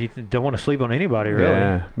can't. You don't want to sleep on anybody,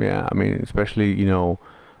 really. Yeah. I mean, especially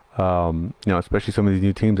especially some of these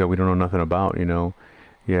new teams that we don't know nothing about.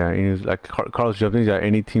 Yeah, and like Carlos jumped in.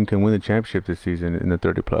 Any team can win the championship this season in the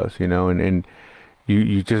 30 plus. And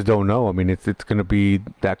you just don't know. I mean, it's going to be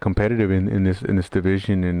that competitive in this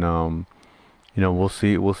division, and we'll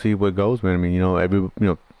see what goes, man. I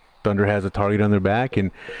mean, Thunder has a target on their back,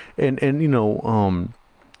 and it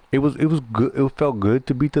was good. It felt good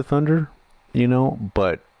to beat the Thunder,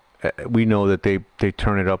 but we know that they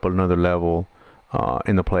turn it up another level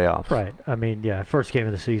in the playoffs. Right. I mean, first game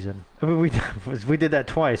of the season. I mean, we did that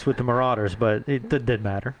twice with the Marauders, but it didn't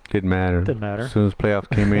matter. Didn't matter. As soon as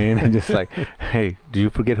playoffs came in, and just like, hey, do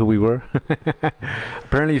you forget who we were?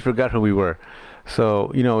 Apparently, you forgot who we were.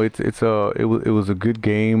 So it was a good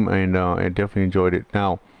game, and I definitely enjoyed it.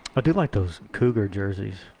 Now, I do like those Cougar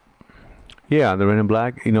jerseys. Yeah, the red and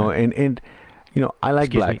black. And I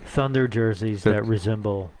like black. Thunder jerseys that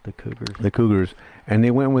resemble the Cougars. The Cougars, and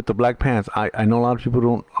they went with the black pants. I know a lot of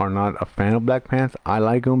people are not a fan of black pants. I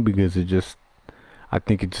like them because I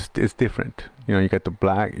think it's different. You got the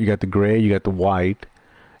black, you got the gray, you got the white,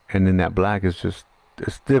 and then that black is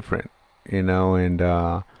it's different. And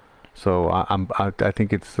so I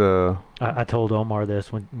think it's. I told Omar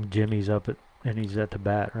this when Jimmy's up and he's at the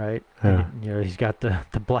bat, right? Yeah. And, he's got the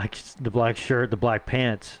black shirt, the black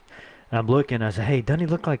pants. And I'm looking, I said, hey, doesn't he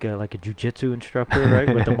look like a jiu-jitsu instructor,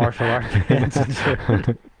 right? With the martial arts pants and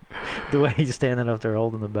shirt. The way he's standing up there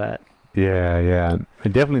holding the bat. Yeah.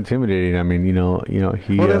 Definitely intimidating. I mean, he.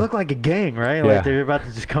 Well, they look like a gang, right? Yeah. Like they're about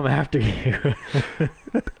to just come after you.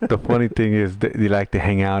 The funny thing is, they like to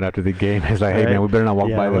hang out after the game. It's like, hey, man, we better not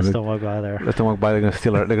walk by them. Let's don't walk by there. Let's don't walk by. They're gonna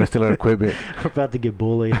steal our equipment. We're about to get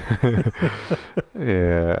bullied.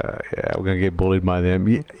 Yeah, we're gonna get bullied by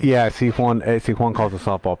them. Yeah, see Juan calls them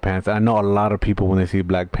softball pants. I know a lot of people when they see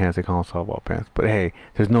black pants, they call them softball pants. But hey,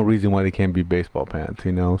 there's no reason why they can't be baseball pants,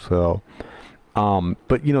 So,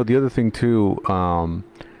 but the other thing too, in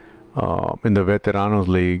the Veteranos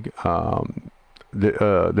League,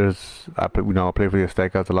 there's I play for the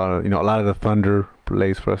Aztecas. A lot of the Thunder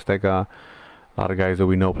plays for Azteca. A lot of guys that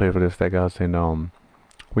we know play for the Aztecas, and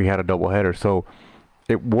we had a doubleheader. So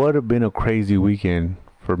it would have been a crazy weekend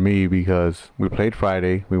for me because we played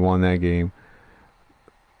Friday, we won that game.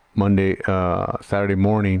 Saturday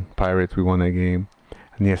morning, Pirates, we won that game,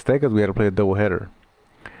 and the Aztecas we had to play a doubleheader.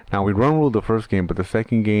 Now we run ruled the first game, but the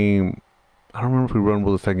second game, I don't remember if we run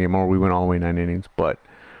ruled the second game or we went all the way 9 innings, but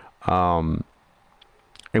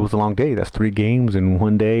it was a long day. That's 3 games in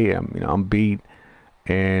one day. I'm beat,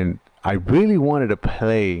 and I really wanted to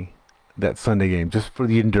play that Sunday game just for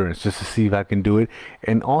the endurance, just to see if I can do it,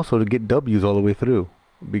 and also to get W's all the way through.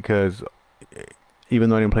 Because even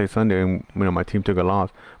though I didn't play Sunday, and my team took a loss,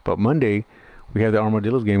 but Monday we had the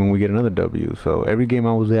Armadillos game and we get another W. So every game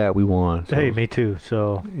I was at, we won. So hey, me too.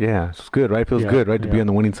 So yeah, it's good, right? Feels good, right, to be on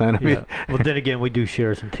the winning side of it. Well, then again, we do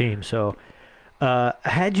share some teams, so.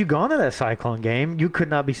 Had you gone to that Cyclone game, you could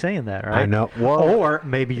not be saying that, right? I know. Well, or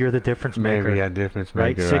maybe you're the difference maker. Maybe difference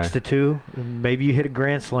maker. Right, 6-2. Maybe you hit a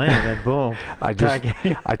grand slam, and boom. I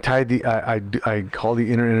call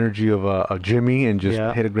the inner energy of Jimmy and just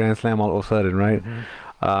hit a grand slam all of a sudden, right?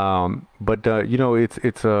 Mm-hmm. But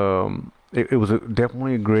it was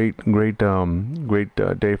definitely a great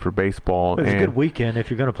day for baseball. It was a good weekend if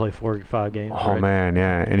you're going to play 4 or 5 games. Oh, right? Man,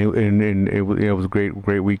 yeah, and it was a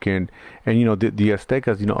great weekend. And the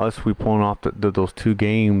Aztecas, us, we pulling off those 2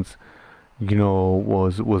 games,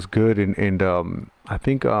 was good. And I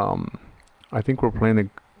think we're playing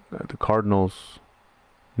the Cardinals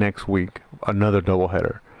next week, another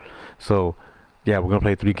doubleheader. So yeah, we're gonna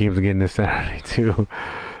play 3 games again this Saturday too.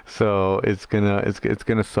 So it's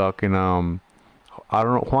gonna suck, and I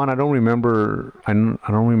don't know, Juan. I don't remember. I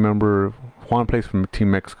don't remember. Juan plays for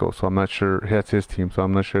Team Mexico, so I'm not sure. That's his team, so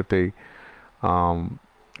I'm not sure if they.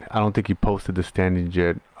 I don't think he posted the standings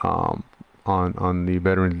yet on the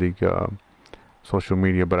Veterans League social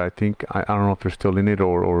media, but I think I don't know if they're still in it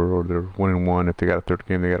or they're 1-1. If they got a third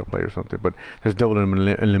game, they got to play or something. But there's double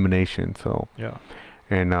elimination, so Yeah.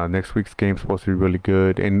 And next week's game's supposed to be really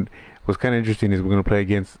good. And what's kind of interesting is we're gonna play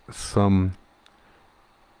against some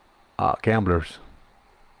gamblers,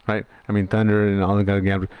 right? I mean, Thunder and all the guys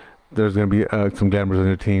gamblers. There's gonna be some gamblers on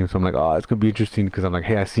their team, so I'm like, oh, it's gonna be interesting because I'm like,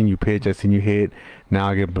 hey, I seen you pitch, I seen you hit. Now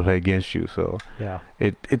I get to play against you, so Yeah.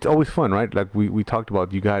 it's always fun, right? Like we talked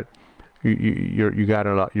about, you got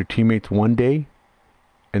your teammates one day,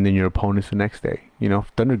 and then your opponents the next day. You know,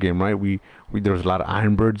 Thunder game, right? We there was a lot of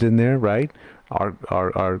Ironbirds in there, right?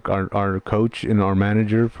 Our coach and our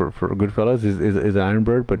manager for Goodfellas is an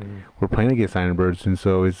Ironbird, but we're playing against Ironbirds, and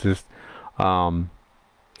so it's just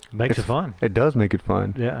Makes it fun. It does make it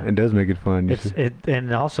fun. Yeah. It does make it fun.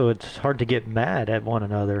 And also it's hard to get mad at one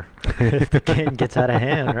another if the game gets out of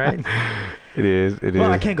hand, right? It is. It Well,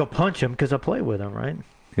 is. I can't go punch him because I play with him, right?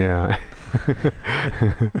 Yeah.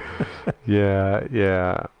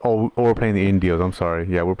 yeah. Oh, we're playing the Indios. I'm sorry.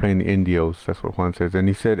 Yeah, we're playing the Indios. That's what Juan says. And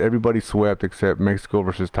he said everybody swept except Mexico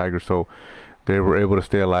versus Tigers, so they were able to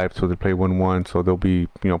stay alive. So they play 1-1. So they'll be,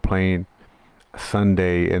 playing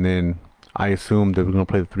Sunday, and then I assume that we're gonna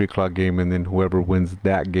play the 3 o'clock game, and then whoever wins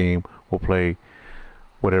that game will play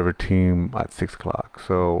whatever team at 6 o'clock.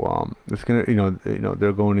 So it's gonna,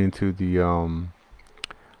 they're going into the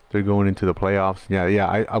playoffs.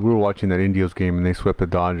 Yeah. We were watching that Indios game, and they swept the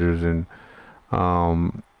Dodgers, and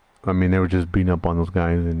I mean, they were just beating up on those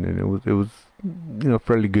guys, and it was a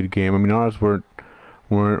fairly good game. I mean, ours weren't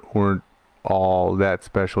all that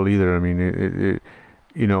special either. I mean,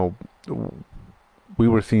 we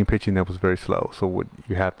were seeing pitching that was very slow, so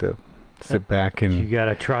you have to sit back and you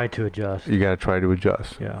gotta try to adjust. You gotta try to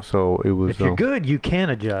adjust. Yeah. So it was. If you're good, you can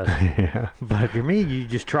adjust. Yeah. But if you're me, you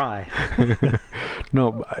just try.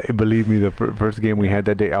 No, believe me, the first game we had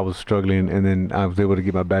that day, I was struggling, and then I was able to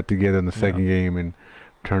get my bat together in the second game and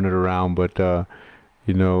turn it around. But it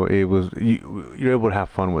was you're able to have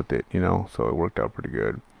fun with it, so it worked out pretty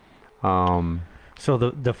good. So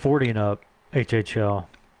the 40 and up HHL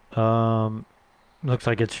looks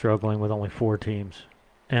like it's struggling with only 4 teams.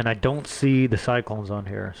 And I don't see the Cyclones on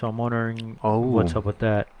here, so I'm wondering what's up with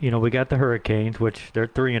that. We got the Hurricanes, which they're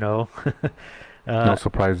 3-0. No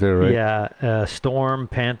surprise there, right? Yeah, Storm,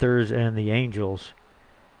 Panthers, and the Angels.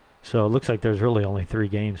 So it looks like there's really only 3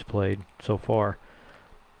 games played so far.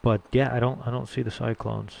 But yeah, I don't see the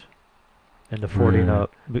Cyclones and the 40 and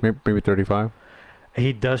up. Maybe 35.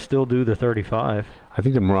 He does still do the 35. I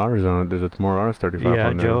think the Marauders on it. There's a Marauders 35. Yeah,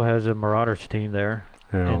 on there. Joe has a Marauders team there.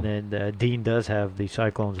 Yeah. And then Dean does have the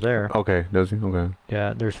Cyclones there. Okay, does he? Okay.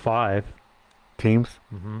 Yeah, there's 5 teams.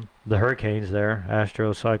 Mm-hmm. The Hurricanes there: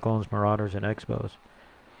 Astros, Cyclones, Marauders, and Expos.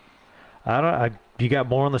 You got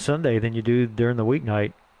more on the Sunday than you do during the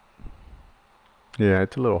weeknight. Yeah,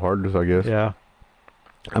 it's a little harder, I guess. Yeah.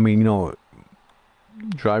 I mean,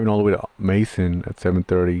 driving all the way to Mason at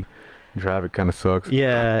 7:30, traffic kind of sucks.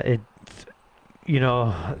 Yeah,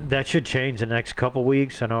 that should change the next couple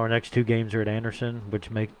weeks. I know our next 2 games are at Anderson, which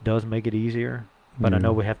does make it easier. But I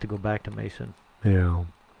know we have to go back to Mason. Yeah.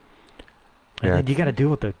 And then you got to deal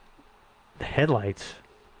with the headlights.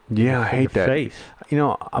 Yeah, I hate that. Face.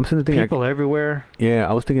 I'm sitting thinking people everywhere. Yeah,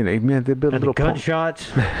 I was thinking, hey, man, they built a little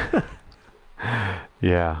gunshots.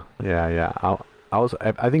 Yeah.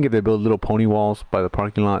 I think if they build little pony walls by the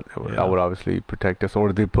parking lot, that would obviously protect us. Or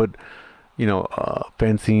if they put,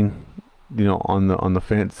 fencing, on the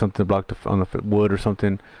fence, something blocked on the wood or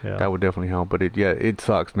something, that would definitely help. But it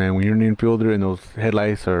sucks, man. When you're an infielder and those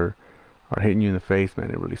headlights are hitting you in the face,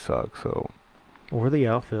 man, it really sucks. So. Or the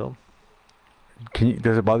outfield.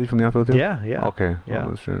 Does it bother you from the outfield too? Yeah. Okay. Yeah.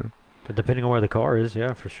 Oh, sure. But depending on where the car is,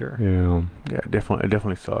 yeah, for sure. Yeah. It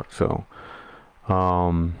definitely sucks. So.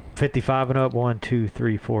 55 and up, 1, 2,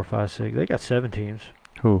 3, 4, 5, 6. They got 7 teams.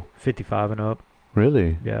 Who? 55 and up.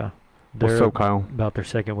 Really? Yeah. What's up, Kyle? About their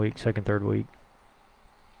second, third week.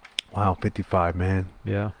 Wow, 55, man.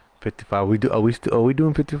 Yeah. 55. Are we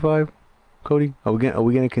doing 55, Cody? Are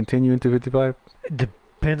we gonna continue into 55?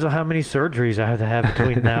 Depends on how many surgeries I have to have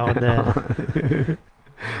between now and then.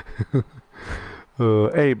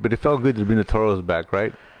 Hey, but it felt good to bring the Toros back,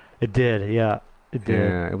 right? It did, yeah. It did.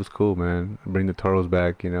 Yeah, it was cool, man. Bring the Toros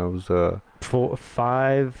back, it was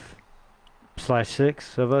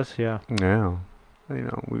 5/6 of us, yeah. Yeah.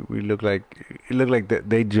 We look like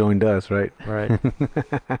they joined us, right? Right.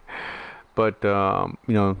 But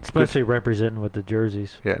especially representing with the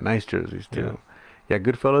jerseys. Yeah, nice jerseys too. Yeah,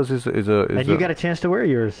 Goodfellas is And you got a chance to wear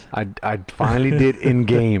yours. I finally did in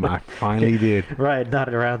game. I finally did. Right, not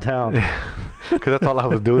around town. Because that's all I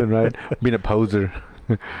was doing, right? Being a poser.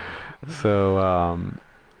 So,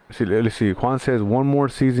 let's see. Juan says one more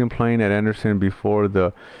season playing at Anderson before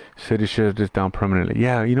the city shuts this down permanently.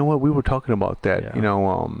 Yeah, you know what? We were talking about that. Yeah. You know,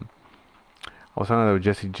 I was talking to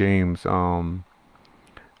Jesse James, and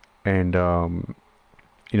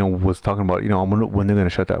you know, was talking about, you know, when they're gonna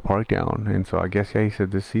shut that park down. And so I guess, yeah, he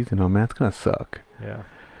said this season. Oh man, it's gonna suck. Yeah.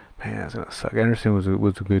 Man, it's gonna suck. Anderson was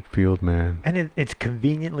a good field, man. And it's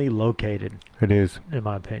conveniently located. It is. In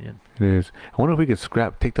my opinion. It is. I wonder if we could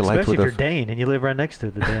take the lights with us. Especially if you're Dane and you live right next to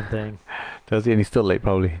the damn thing. Does he? And he's still late,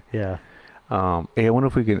 probably. Yeah. Hey, I wonder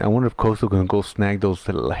if Coastal can go snag those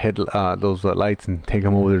lights and take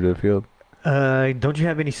them over there to the field. Don't you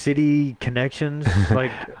have any city connections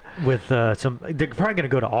like with some? They're probably gonna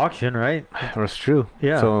go to auction, right? That's true.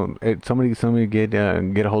 Yeah. So somebody get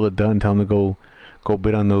a hold of Dunn, tell him to go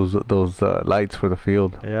bid on those lights for the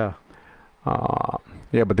field. Yeah.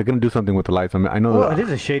 Yeah, but they're gonna do something with the lights. I mean, I know. Well, it is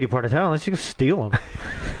a shady part of town. Let's just steal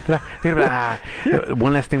them.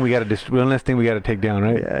 One last thing we gotta take down,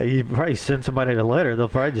 right? Yeah, you probably send somebody a letter. They'll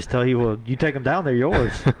probably just tell you, "Well, you take them down. They're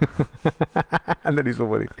yours." And then he's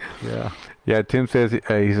somebody. Yeah. Yeah. Tim says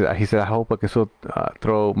he said I hope I can still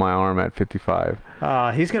throw my arm at 55.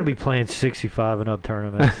 He's gonna be playing 65 and up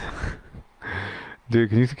tournaments. Dude,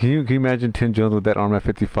 can you imagine Tim Jones with that arm at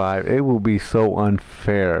 55? It will be so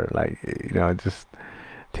unfair. Like, you know, just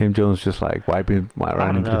Tim Jones just like wiping my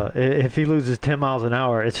I don't know. If he loses 10 miles an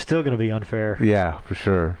hour, it's still going to be unfair. Yeah, for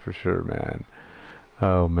sure, man.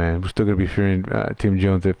 Oh man, we're still going to be fearing Tim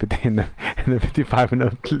Jones in the 55 and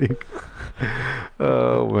up league.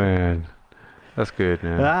 Oh man, that's good,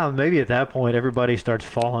 man. Well, maybe at that point everybody starts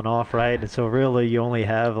falling off, right? And so really you only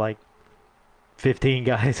have like 15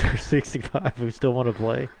 guys or 65 who still want to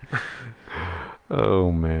play. Oh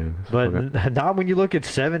man. But not when you look at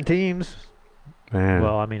 7 teams. Man.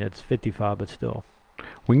 Well, I mean it's 55, but still.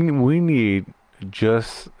 We need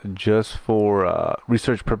just for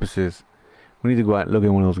research purposes, we need to go out and look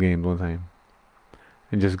at one of those games one time,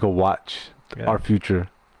 and just go watch our future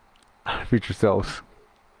selves.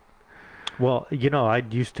 Well, you know, I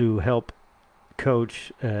used to help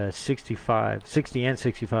coach 60 and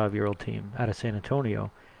 65-year-old team out of San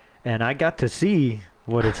Antonio, and I got to see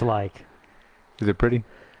what it's like. Is it pretty?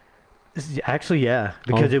 Actually, yeah,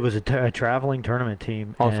 because it was a traveling tournament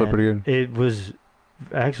team. Also pretty good. It was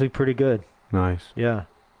actually pretty good. Nice. Yeah.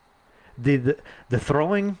 The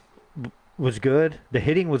throwing was good. The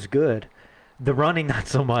hitting was good. The running, not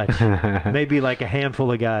so much. Maybe like a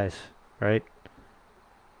handful of guys, right?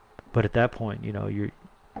 But at that point, you know,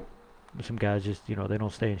 some guys just, you know, they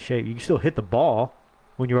don't stay in shape. You can still hit the ball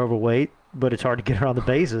when you're overweight, but it's hard to get around the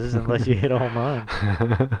bases unless you hit a home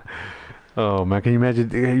run. Oh man, can you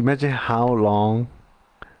imagine how long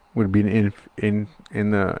would be an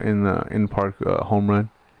in park home run?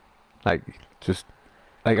 Like just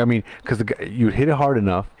like, I mean, because you hit it hard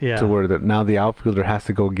enough to where now the outfielder has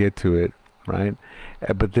to go get to it, right?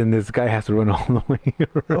 But then this guy has to run all the way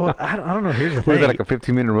around. Well, I don't know. Here's the thing. Was it like a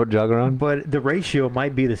 15-minute road jog around? But the ratio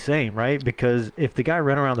might be the same, right? Because if the guy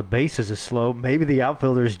running around the bases is slow, maybe the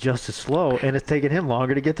outfielder is just as slow, and it's taking him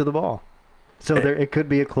longer to get to the ball. So it could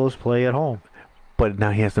be a close play at home. But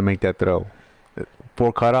now he has to make that throw.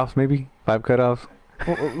 4 cutoffs, maybe 5 cutoffs.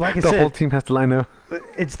 Well, like I the said, whole team has to line up.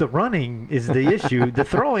 It's the running is the issue. The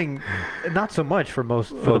throwing, not so much for the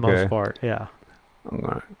most part. Yeah. All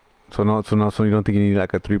right. So you don't think you need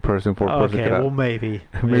like a 3-person, 4-person cutout? Okay, well maybe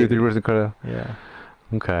 3-person cutout. Yeah.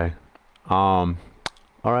 Okay. All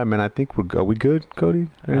right, man. I think are we good, Cody?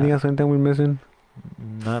 Anything else? Anything we're missing?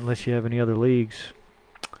 Not unless you have any other leagues.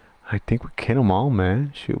 I think we hit them all,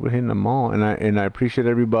 man. Shoot, we're hitting them all, and I appreciate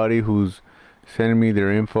everybody who's sending me their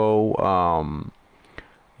info.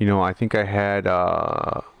 You know, I think I had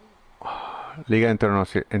Liga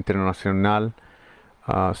Internacional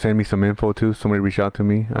send me some info too. Somebody reached out to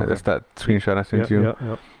me. Okay. That's that screenshot I sent you.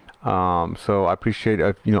 Yep. So I appreciate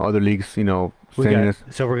you know, other leagues, you know, sending us.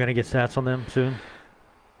 So we're gonna get stats on them soon.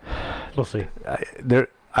 We'll see.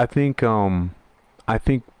 I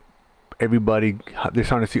think everybody, they're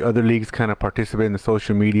starting to see other leagues kind of participate in the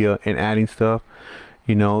social media and adding stuff,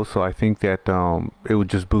 you know. So I think that it would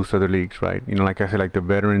just boost other leagues, right? You know, like I said, like the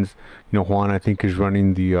veterans, you know, Juan I think is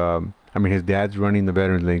running the I mean, his dad's running the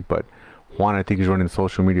veterans league, but Juan I think is running the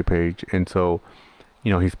social media page, and so,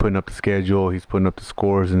 you know, he's putting up the schedule, he's putting up the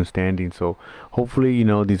scores and the standings. So hopefully, you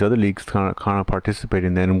know, these other leagues kind of participate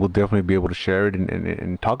in that, and we'll definitely be able to share it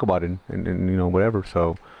and talk about it and you know, whatever.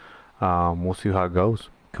 So we'll see how it goes.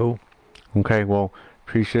 Cool. Okay, well,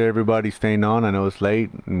 Appreciate everybody staying on. I know it's late,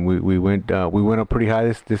 and we went up pretty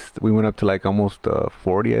high. We went up to like almost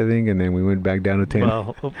 40, I think, and then we went back down to 10.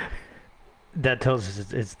 Well, that tells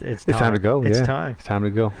us it's It's time to go. It's Yeah. time. It's time to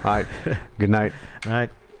go. All right. Good night. All right.